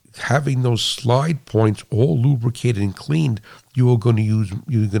by having those slide points all lubricated and cleaned, you're going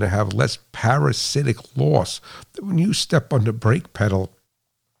to have less parasitic loss. When you step on the brake pedal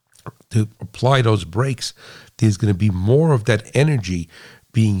to apply those brakes, there's going to be more of that energy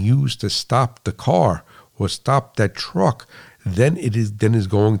being used to stop the car or stop that truck than is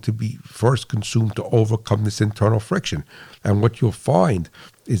going to be first consumed to overcome this internal friction. And what you'll find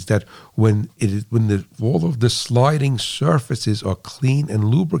is that when all of the sliding surfaces are clean and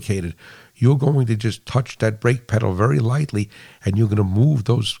lubricated, you're going to just touch that brake pedal very lightly, and you're going to move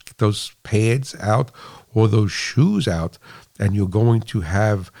those pads out or those shoes out, and you're going to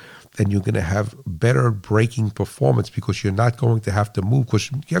have better braking performance, because you're not going to have to move. Because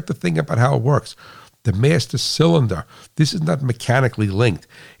you have to think about how it works. The master cylinder, this is not mechanically linked.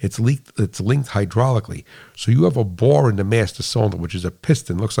 It's linked hydraulically. So you have a bore in the master cylinder, which is a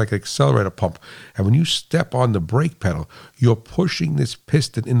piston, looks like an accelerator pump. And when you step on the brake pedal, you're pushing this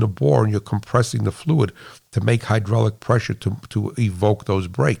piston in the bore, and you're compressing the fluid to make hydraulic pressure to evoke those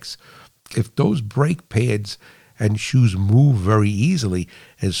brakes. If those brake pads and shoes move very easily.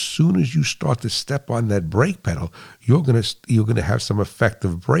 As soon as you start to step on that brake pedal, you're gonna have some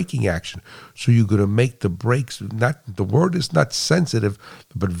effective braking action. So you're gonna make the brakes, not, the word is not sensitive,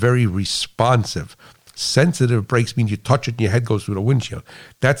 but very responsive. Sensitive brakes means you touch it and your head goes through the windshield.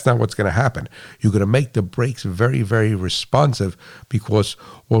 That's not what's going to happen. You're going to make the brakes very, very responsive, because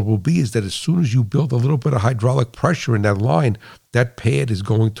what will be is that as soon as you build a little bit of hydraulic pressure in that line, that pad is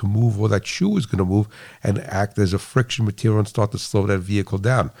going to move, or that shoe is going to move and act as a friction material and start to slow that vehicle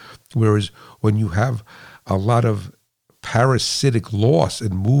down. Whereas when you have a lot of parasitic loss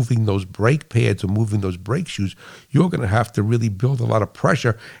in moving those brake pads or moving those brake shoes, you're going to have to really build a lot of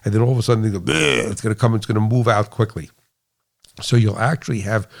pressure, and then all of a sudden it's going to move out quickly. So you'll actually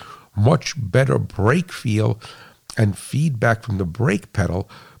have much better brake feel and feedback from the brake pedal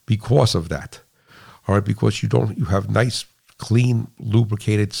because of that. All right, because you have nice, clean,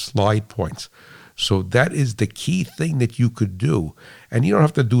 lubricated slide points. So that is the key thing that you could do. And you don't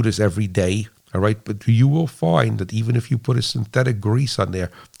have to do this every day. All right, but you will find that even if you put a synthetic grease on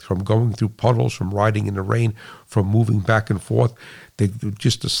there, from going through puddles, from riding in the rain, from moving back and forth,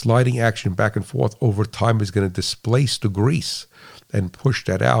 just the sliding action back and forth over time is going to displace the grease and push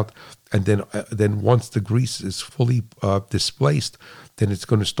that out. And then once the grease is fully displaced, then it's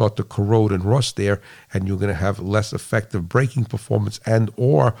going to start to corrode and rust there, and you're going to have less effective braking performance. And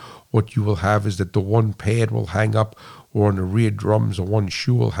or what you will have is that the one pad will hang up, or on the rear drums, or one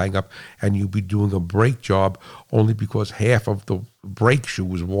shoe will hang up, and you'll be doing a brake job only because half of the brake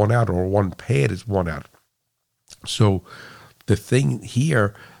shoe is worn out, or one pad is worn out. So the thing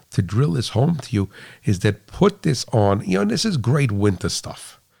here to drill this home to you is that put this on, and this is great winter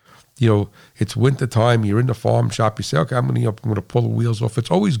stuff. It's winter time, you're in the farm shop, you say, okay, I'm going to pull the wheels off.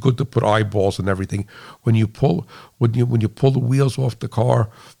 It's always good to put eyeballs and everything. When you pull the wheels off the car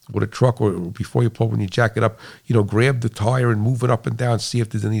with a truck, or before you pull, when you jack it up, grab the tire and move it up and down, see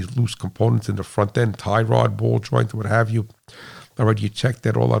if there's any loose components in the front end, tie rod, ball joint, what have you. All right, you check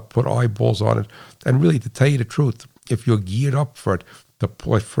that all out, put eyeballs on it. And really, to tell you the truth, if you're geared up for it,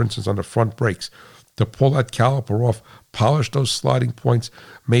 for instance, on the front brakes, to pull that caliper off, polish those sliding points,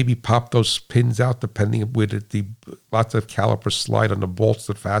 maybe pop those pins out, depending on where lots of calipers slide on the bolts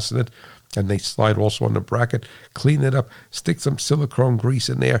that fasten it, and they slide also on the bracket. Clean it up, stick some silicone grease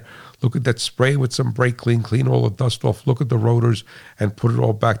in there, look at that, spray with some brake clean all the dust off, look at the rotors, and put it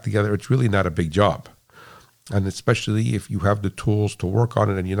all back together. It's really not a big job. And especially if you have the tools to work on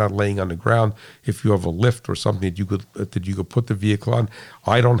it and you're not laying on the ground, if you have a lift or something that you could put the vehicle on.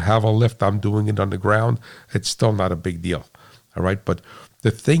 I don't have a lift, I'm doing it on the ground. It's still not a big deal. All right, but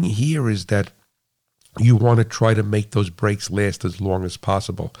the thing here is that you want to try to make those brakes last as long as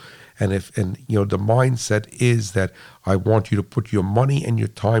possible. And the mindset is that I want you to put your money and your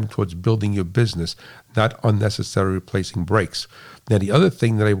time towards building your business, not unnecessarily replacing brakes. Now, the other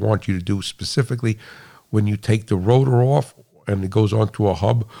thing that I want you to do specifically, when you take the rotor off and it goes onto a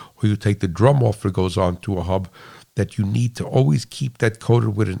hub, or you take the drum off and it goes onto a hub, that you need to always keep that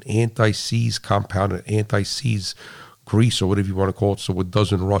coated with an anti-seize compound, an anti-seize grease, or whatever you want to call it, so it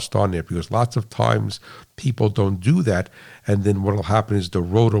doesn't rust on there. Because lots of times people don't do that, and then what will happen is the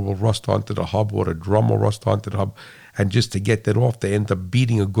rotor will rust onto the hub, or the drum will rust onto the hub. And just to get that off, they end up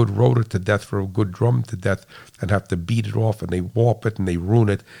beating a good rotor to death for a good drum to death, and have to beat it off, and they warp it and they ruin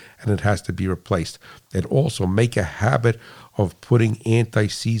it, and it has to be replaced. And also make a habit of putting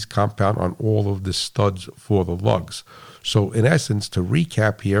anti-seize compound on all of the studs for the lugs. So in essence, to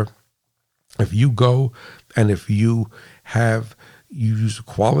recap here, if you go and if you use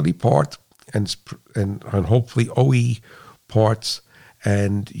quality parts and hopefully OE parts,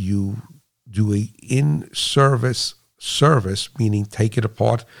 and you do a in-service service, meaning take it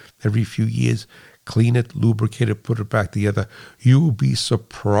apart every few years, clean it, lubricate it, put it back together, you will be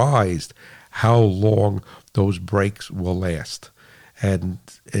surprised how long those brakes will last. And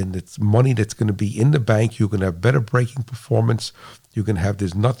it's money that's going to be in the bank. You're going to have better braking performance. You can have,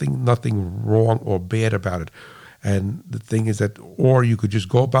 there's nothing wrong or bad about it. And the thing is that, or you could just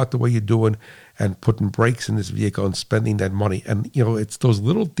go about the way you're doing and putting brakes in this vehicle and spending that money. And, it's those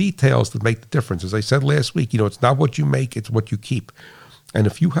little details that make the difference. As I said last week, it's not what you make, it's what you keep. And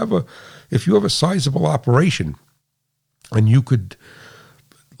if you have a sizable operation and you could,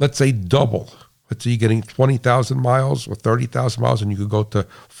 let's say, double, let's say you're getting 20,000 miles or 30,000 miles, and you could go to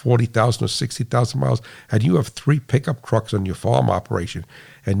 40,000 or 60,000 miles, and you have 3 pickup trucks on your farm operation,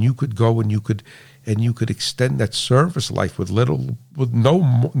 and you could go and you could extend that service life with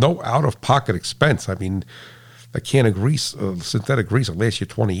no out-of-pocket expense. I mean, A can of grease, synthetic grease, will last you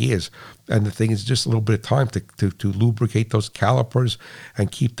 20 years. And the thing is, just a little bit of time to lubricate those calipers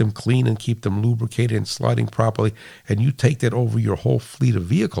and keep them clean and keep them lubricated and sliding properly. And you take that over your whole fleet of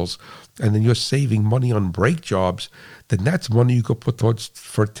vehicles, and then you're saving money on brake jobs, then that's money you could put towards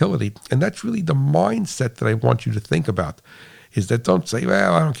fertility. And that's really the mindset that I want you to think about, is that don't say,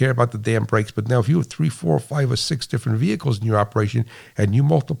 well, I don't care about the damn brakes. But now if you have 3, 4, 5, or 6 different vehicles in your operation and you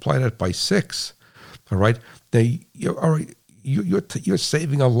multiply that by 6, all right, you're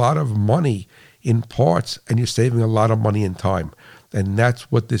saving a lot of money in parts, and you're saving a lot of money in time. And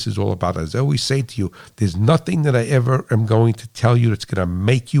that's what this is all about. As I always say to you, there's nothing that I ever am going to tell you that's going to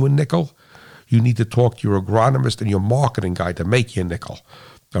make you a nickel. You need to talk to your agronomist and your marketing guy to make you a nickel,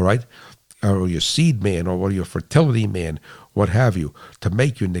 all right? Or your seed man, or your fertility man, what have you, to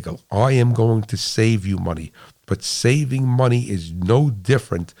make you a nickel. I am going to save you money. But saving money is no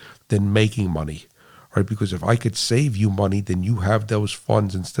different than making money, right? Because if I could save you money, then you have those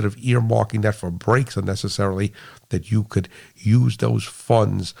funds, instead of earmarking that for brakes unnecessarily, that you could use those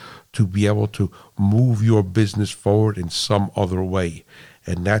funds to be able to move your business forward in some other way.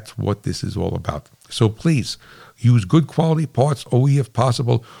 And that's what this is all about. So please, use good quality parts, OE if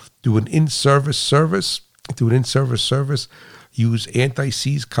possible. Do an in-service service. Use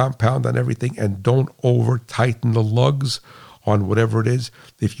anti-seize compound on everything, and don't over-tighten the lugs on whatever it is.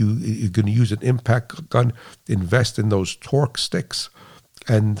 If you're going to use an impact gun, invest in those torque sticks,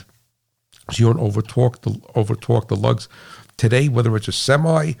 and so you don't over-torque the lugs. Today, whether it's a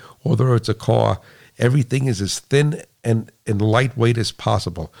semi or whether it's a car, everything is as thin and lightweight as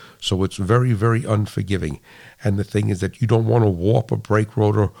possible. So it's very, very unforgiving. And the thing is that you don't want to warp a brake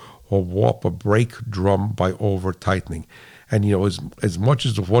rotor or warp a brake drum by over-tightening. And, you know, as much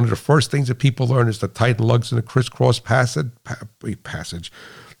as one of the first things that people learn is to tighten lugs in a crisscross pattern,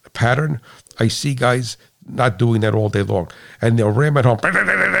 I see guys not doing that all day long, and they'll ram it home,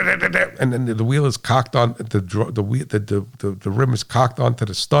 and then the wheel is cocked on the rim is cocked onto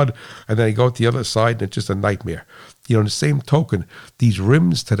the stud, and then they go to the other side, and it's just a nightmare. You know, in the same token, these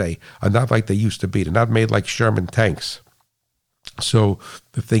rims today are not like they used to be. They're not made like Sherman tanks. So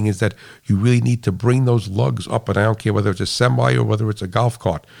the thing is that you really need to bring those lugs up, and I don't care whether it's a semi or whether it's a golf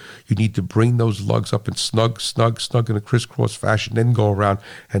cart. You need to bring those lugs up and snug in a crisscross fashion, then go around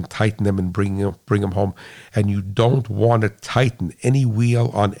and tighten them and bring them home. And you don't want to tighten any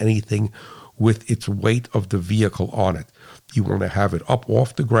wheel on anything with its weight of the vehicle on it. You want to have it up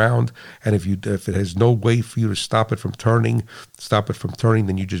off the ground, and if it has no way for you to stop it from turning,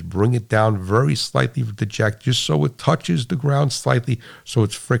 then you just bring it down very slightly with the jack, just so it touches the ground slightly, so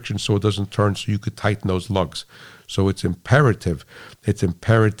it's friction, so it doesn't turn, so you could tighten those lugs. So it's imperative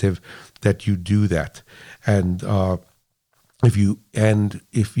that you do that. And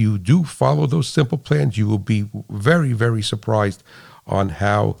if you do follow those simple plans, you will be very, very surprised on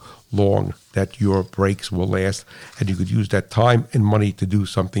how long that your brakes will last, and you could use that time and money to do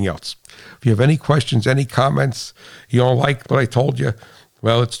something else. If you have any questions, any comments, you don't like what I told you,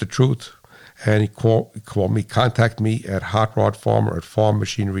 well, it's the truth. And contact me at Hot Rod Farmer at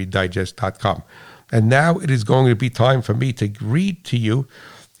farmmachinerydigest.com. And now it is going to be time for me to read to you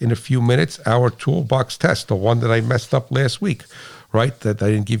in a few minutes our toolbox test, the one that I messed up last week, right? That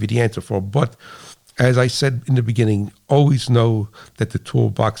I didn't give you the answer for. But as I said in the beginning, always know that the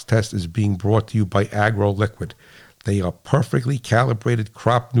toolbox test is being brought to you by AgroLiquid. They are perfectly calibrated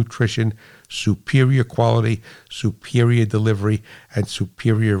crop nutrition, superior quality, superior delivery, and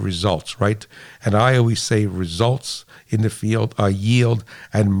superior results, right? And I always say results in the field are yield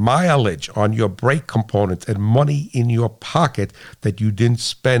and mileage on your brake components and money in your pocket that you didn't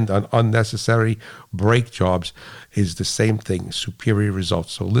spend on unnecessary brake jobs is the same thing, superior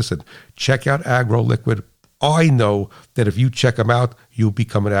results. So listen, check out AgroLiquid. I know that if you check them out, you'll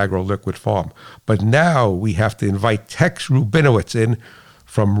become an AgroLiquid farm. But now we have to invite Tex Rubinowitz in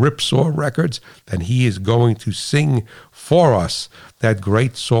from Ripsaw Records, and he is going to sing for us that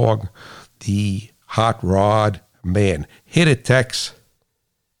great song, The Hot Rod Man. Hit it, Tex.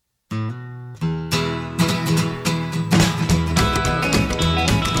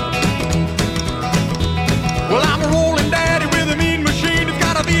 Well, I'm a rolling daddy with a mean machine. It's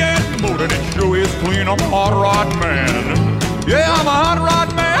gotta be a motor that sure is clean. I'm a hot rod man. Yeah, I'm a hot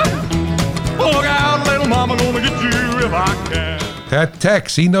rod man. Look out, little mama, gonna get you if I can. That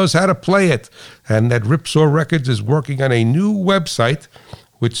Tex, he knows how to play it. And that Ripsaw Records is working on a new website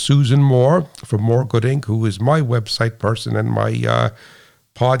with Susan Moore from More Good Inc., who is my website person and my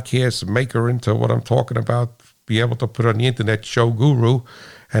podcast maker into what I'm talking about, be able to put on the internet, show guru.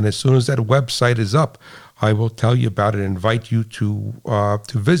 And as soon as that website is up, I will tell you about it and invite you to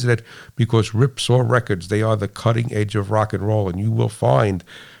visit it, because Ripsaw Records, they are the cutting edge of rock and roll, and you will find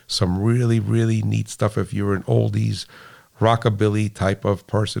some really, really neat stuff if you're an oldies, rockabilly type of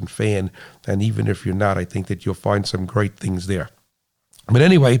person, fan. And even if you're not, I think that you'll find some great things there. But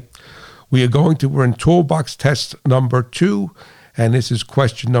anyway, we're in toolbox test number 2, and this is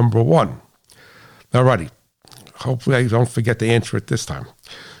question number 1. Alrighty. Hopefully I don't forget to answer it this time.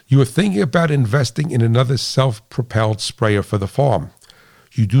 You are thinking about investing in another self-propelled sprayer for the farm.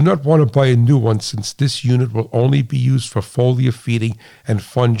 You do not want to buy a new one, since this unit will only be used for foliar feeding and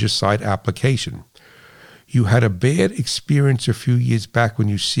fungicide application. You had a bad experience a few years back when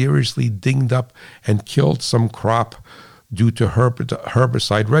you seriously dinged up and killed some crop due to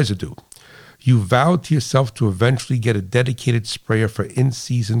herbicide residue. You vowed to yourself to eventually get a dedicated sprayer for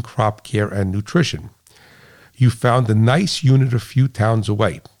in-season crop care and nutrition. You found a nice unit a few towns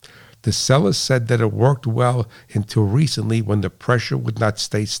away. The seller said that it worked well until recently, when the pressure would not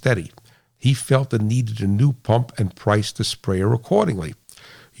stay steady. He felt it needed a new pump and priced the sprayer accordingly.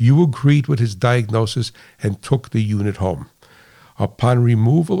 You agreed with his diagnosis and took the unit home. Upon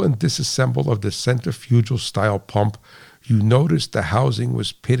removal and disassemble of the centrifugal-style pump, you noticed the housing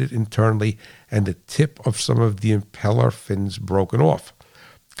was pitted internally and the tip of some of the impeller fins broken off.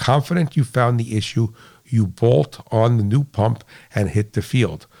 Confident you found the issue, you bolt on the new pump and hit the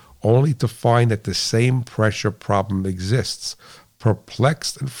field, only to find that the same pressure problem exists.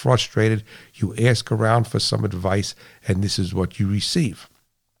 Perplexed and frustrated, you ask around for some advice, and this is what you receive.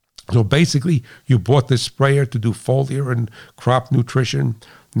 So basically, you bought this sprayer to do foliar and crop nutrition,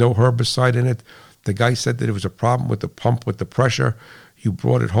 no herbicide in it. The guy said that it was a problem with the pump, with the pressure. You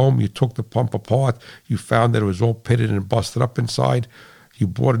brought it home, you took the pump apart, you found that it was all pitted and busted up inside. You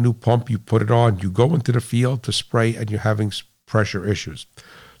bought a new pump, you put it on, you go into the field to spray, and you're having pressure issues.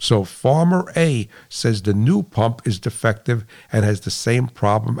 So Farmer A says the new pump is defective and has the same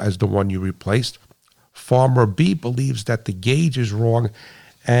problem as the one you replaced. Farmer B believes that the gauge is wrong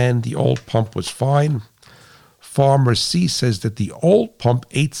and the old pump was fine. Farmer C says that the old pump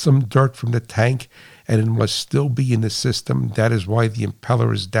ate some dirt from the tank and it must still be in the system. That is why the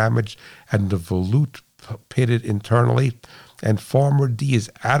impeller is damaged and the volute pitted internally. And Farmer D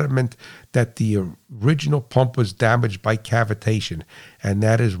is adamant that the original pump was damaged by cavitation, and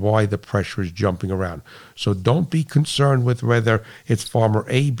that is why the pressure is jumping around. So don't be concerned with whether it's Farmer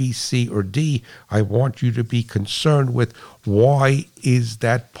A, B, C, or D. I want you to be concerned with why is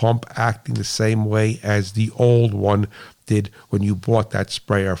that pump acting the same way as the old one did when you bought that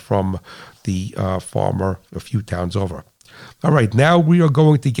sprayer from the farmer a few towns over. All right, now we are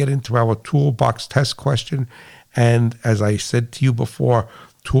going to get into our toolbox test question. And as I said to you before,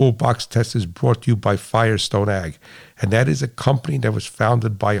 Toolbox Test is brought to you by Firestone Ag. And that is a company that was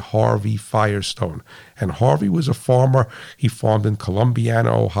founded by Harvey Firestone. And Harvey was a farmer. He farmed in Columbiana,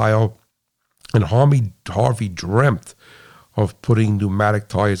 Ohio. And Harvey dreamt of putting pneumatic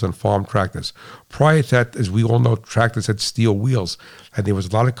tires on farm tractors. Prior to that, as we all know, tractors had steel wheels. And there was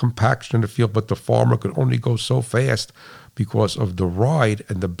a lot of compaction in the field, but the farmer could only go so fast because of the ride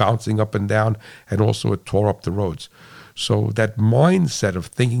and the bouncing up and down, and also it tore up the roads. So that mindset of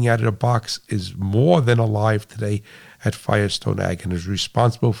thinking out of the box is more than alive today at Firestone Ag, and is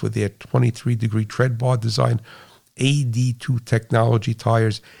responsible for their 23-degree tread bar design, AD2 technology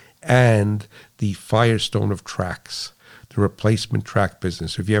tires, and the Firestone of tracks, the replacement track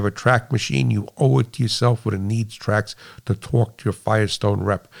business. If you have a track machine, you owe it to yourself when it needs tracks to talk to your Firestone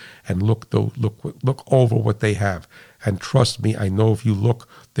rep and look over what they have. And trust me, I know if you look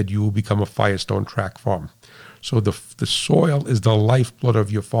that you will become a Firestone track farm. So the soil is the lifeblood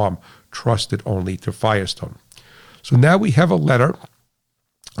of your farm. Trust it only to Firestone. So now we have a letter,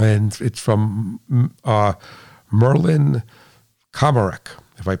 and it's from Merlin Komarek,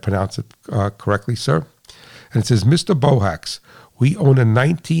 if I pronounce it correctly, sir. And it says, Mr. Bohacs, we own a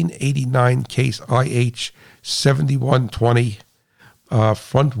 1989 Case IH 7120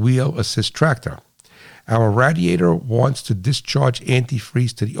 front wheel assist tractor. Our radiator wants to discharge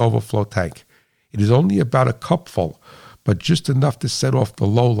antifreeze to the overflow tank. It is only about a cupful, but just enough to set off the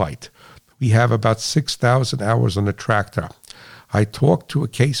low light. We have about 6,000 hours on the tractor. I talked to a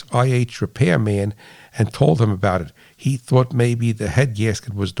Case IH repairman and told him about it. He thought maybe the head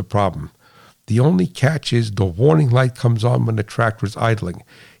gasket was the problem. The only catch is the warning light comes on when the tractor is idling.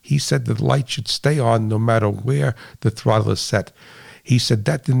 He said the light should stay on no matter where the throttle is set. He said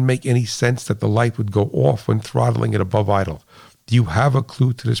that didn't make any sense, that the light would go off when throttling it above idle. Do you have a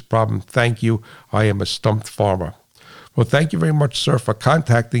clue to this problem? Thank you. I am a stumped farmer. Well, thank you very much, sir, for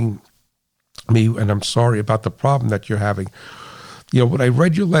contacting me, and I'm sorry about the problem that you're having. When I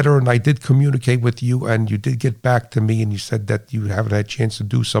read your letter and I did communicate with you and you did get back to me and you said that you haven't had a chance to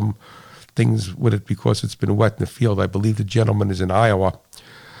do some things with it because it's been wet in the field. I believe the gentleman is in Iowa.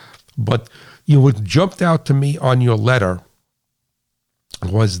 But what jumped out to me on your letter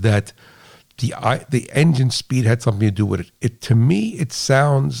was that the engine speed had something to do with it. To me, it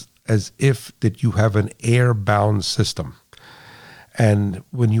sounds as if that you have an air-bound system. And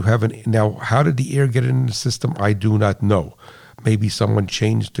when you have now, how did the air get in the system? I do not know. Maybe someone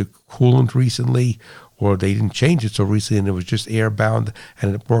changed the coolant recently, or they didn't change it so recently and it was just air-bound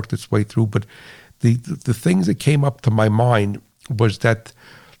and it worked its way through. But the things that came up to my mind was that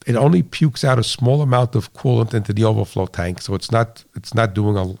it only pukes out a small amount of coolant into the overflow tank, so it's not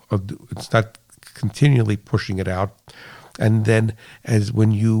doing it's not continually pushing it out. And then, as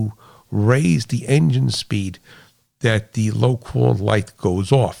when you raise the engine speed, that the low coolant light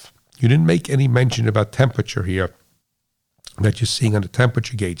goes off. You didn't make any mention about temperature here that you're seeing on the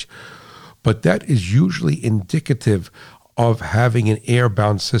temperature gauge, but that is usually indicative of having an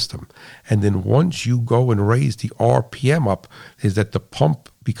air-bound system. And then once you go and raise the RPM up, is that the pump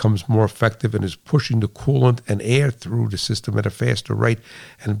becomes more effective and is pushing the coolant and air through the system at a faster rate,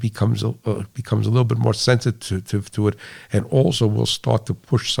 and it becomes a little bit more sensitive to it, and also will start to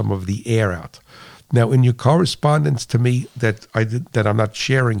push some of the air out. Now, in your correspondence to me that I'm not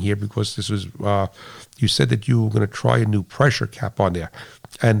sharing here because this was you said that you were going to try a new pressure cap on there,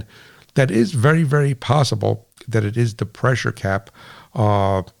 and that is very, very possible that it is the pressure cap.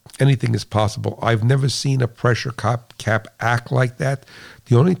 Anything is possible. I've never seen a pressure cap act like that.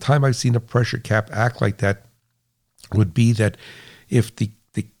 The only time I've seen a pressure cap act like that would be that if the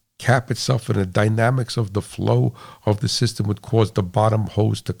cap itself and the dynamics of the flow of the system would cause the bottom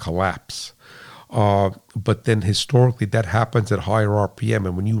hose to collapse. But then historically that happens at higher RPM,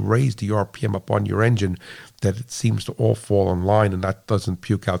 and when you raise the RPM up on your engine, that it seems to all fall in line and that doesn't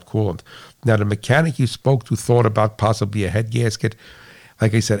puke out coolant. Now, the mechanic you spoke to thought about possibly a head gasket.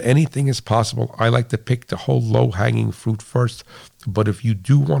 Like I said, anything is possible. I like to pick the whole low-hanging fruit first, but if you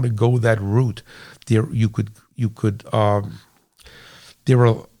do want to go that route,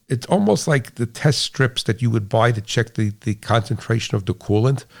 it's almost like the test strips that you would buy to check the concentration of the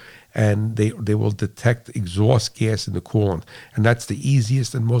coolant, and they will detect exhaust gas in the coolant. And that's the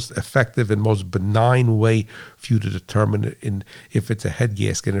easiest and most effective and most benign way for you to determine if it's a head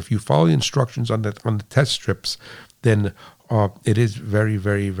gasket. And if you follow the instructions on the test strips, then it is very,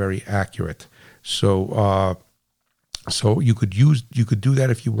 very, very accurate. So you could do that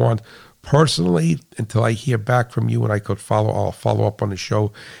if you want. Personally, until I hear back from you and I'll follow up on the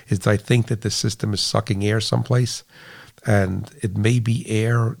show, is I think that the system is sucking air someplace, and it may be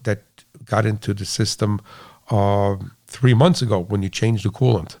air that got into the system 3 months ago when you changed the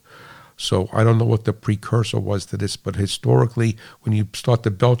coolant. So I don't know what the precursor was to this, but historically, when you start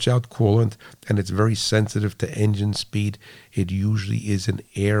to belch out coolant and it's very sensitive to engine speed, it usually is an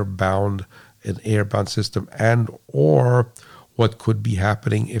air-bound system, and or what could be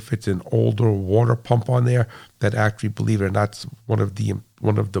happening if it's an older water pump on there that actually, believe it or not, one of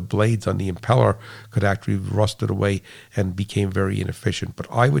the blades on the impeller could actually rusted away and became very inefficient. But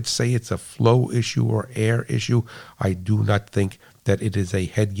I would say it's a flow issue or air issue. I do not think that it is a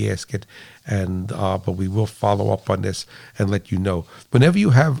head gasket, and but we will follow up on this and let you know. Whenever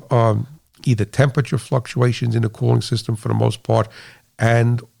you have either temperature fluctuations in the cooling system, for the most part,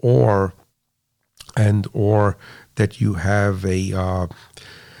 and or that you have a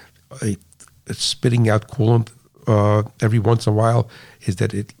spitting out coolant every once in a while, is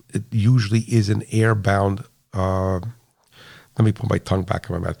that it usually is an air-bound. Let me put my tongue back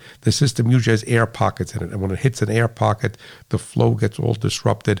in my mouth. The system usually has air pockets in it, and when it hits an air pocket, the flow gets all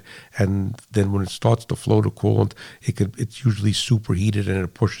disrupted, and then when it starts to flow the coolant, it's usually superheated and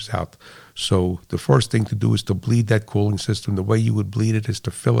it pushes out. So the first thing to do is to bleed that cooling system. The way you would bleed it is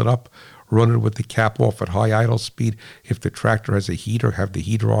to fill it up, run it with the cap off at high idle speed. If the tractor has a heater, have the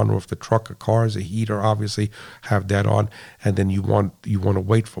heater on, or if the truck or car has a heater, obviously have that on. And then you want to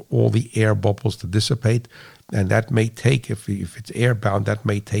wait for all the air bubbles to dissipate. And that may take, if it's airbound, that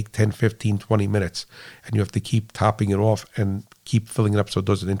may take 10, 15, 20 minutes. And you have to keep topping it off and keep filling it up so it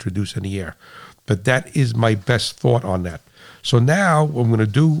doesn't introduce any air. But that is my best thought on that. So now I'm going to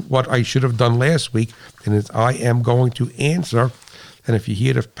do what I should have done last week, and is I am going to answer. And if you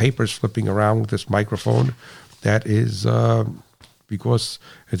hear the papers flipping around with this microphone, that is because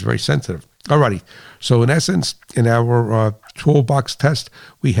it's very sensitive. Alrighty. So in essence, in our toolbox test,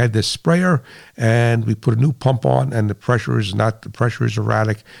 we had this sprayer, and we put a new pump on, and the pressure is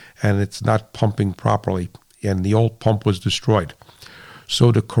erratic, and it's not pumping properly, and the old pump was destroyed.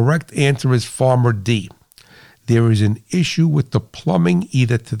 So the correct answer is Farmer D. there is an issue with the plumbing,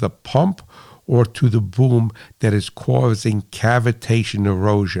 either to the pump or to the boom, that is causing cavitation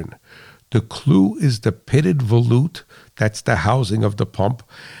erosion. The clue is the pitted volute, that's the housing of the pump,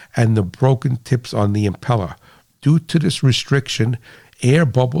 and the broken tips on the impeller. Due to this restriction, air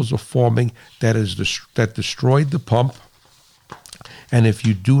bubbles are forming that destroyed the pump, and if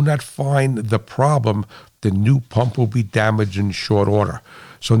you do not find the problem, the new pump will be damaged in short order.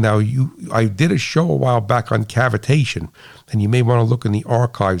 So now I did a show a while back on cavitation, and you may want to look in the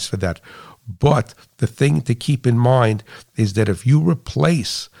archives for that. But the thing to keep in mind is that if you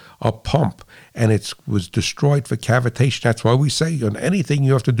replace a pump and it was destroyed for cavitation, that's why we say on anything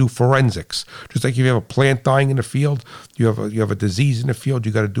you have to do forensics. Just like if you have a plant dying in the field, you have a disease in the field,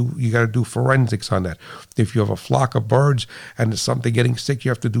 you got to do forensics on that. If you have a flock of birds and there's something getting sick, you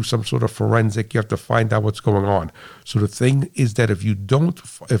have to do some sort of forensic. You have to find out what's going on. So the thing is that if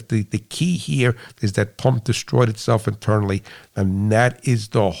the key here is that pump destroyed itself internally, and that is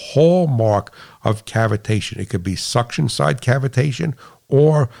the hallmark of cavitation. It could be suction side cavitation,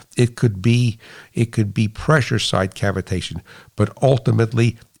 or it could be pressure side cavitation. But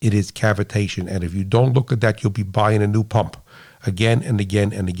ultimately, it is cavitation. And if you don't look at that, you'll be buying a new pump again and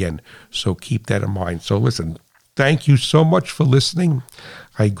again and again. So keep that in mind. So listen, thank you so much for listening.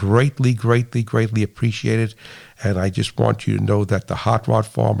 I greatly, greatly, greatly appreciate it. And I just want you to know that the Hot Rod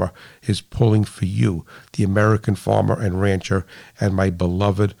Farmer is pulling for you, the American farmer and rancher, and my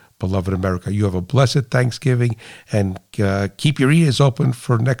beloved America. You have a blessed Thanksgiving, and keep your ears open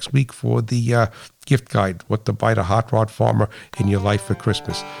for next week for the gift guide, what to buy the Hot Rod Farmer in your life for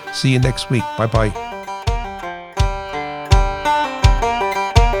Christmas. See you next week. Bye-bye.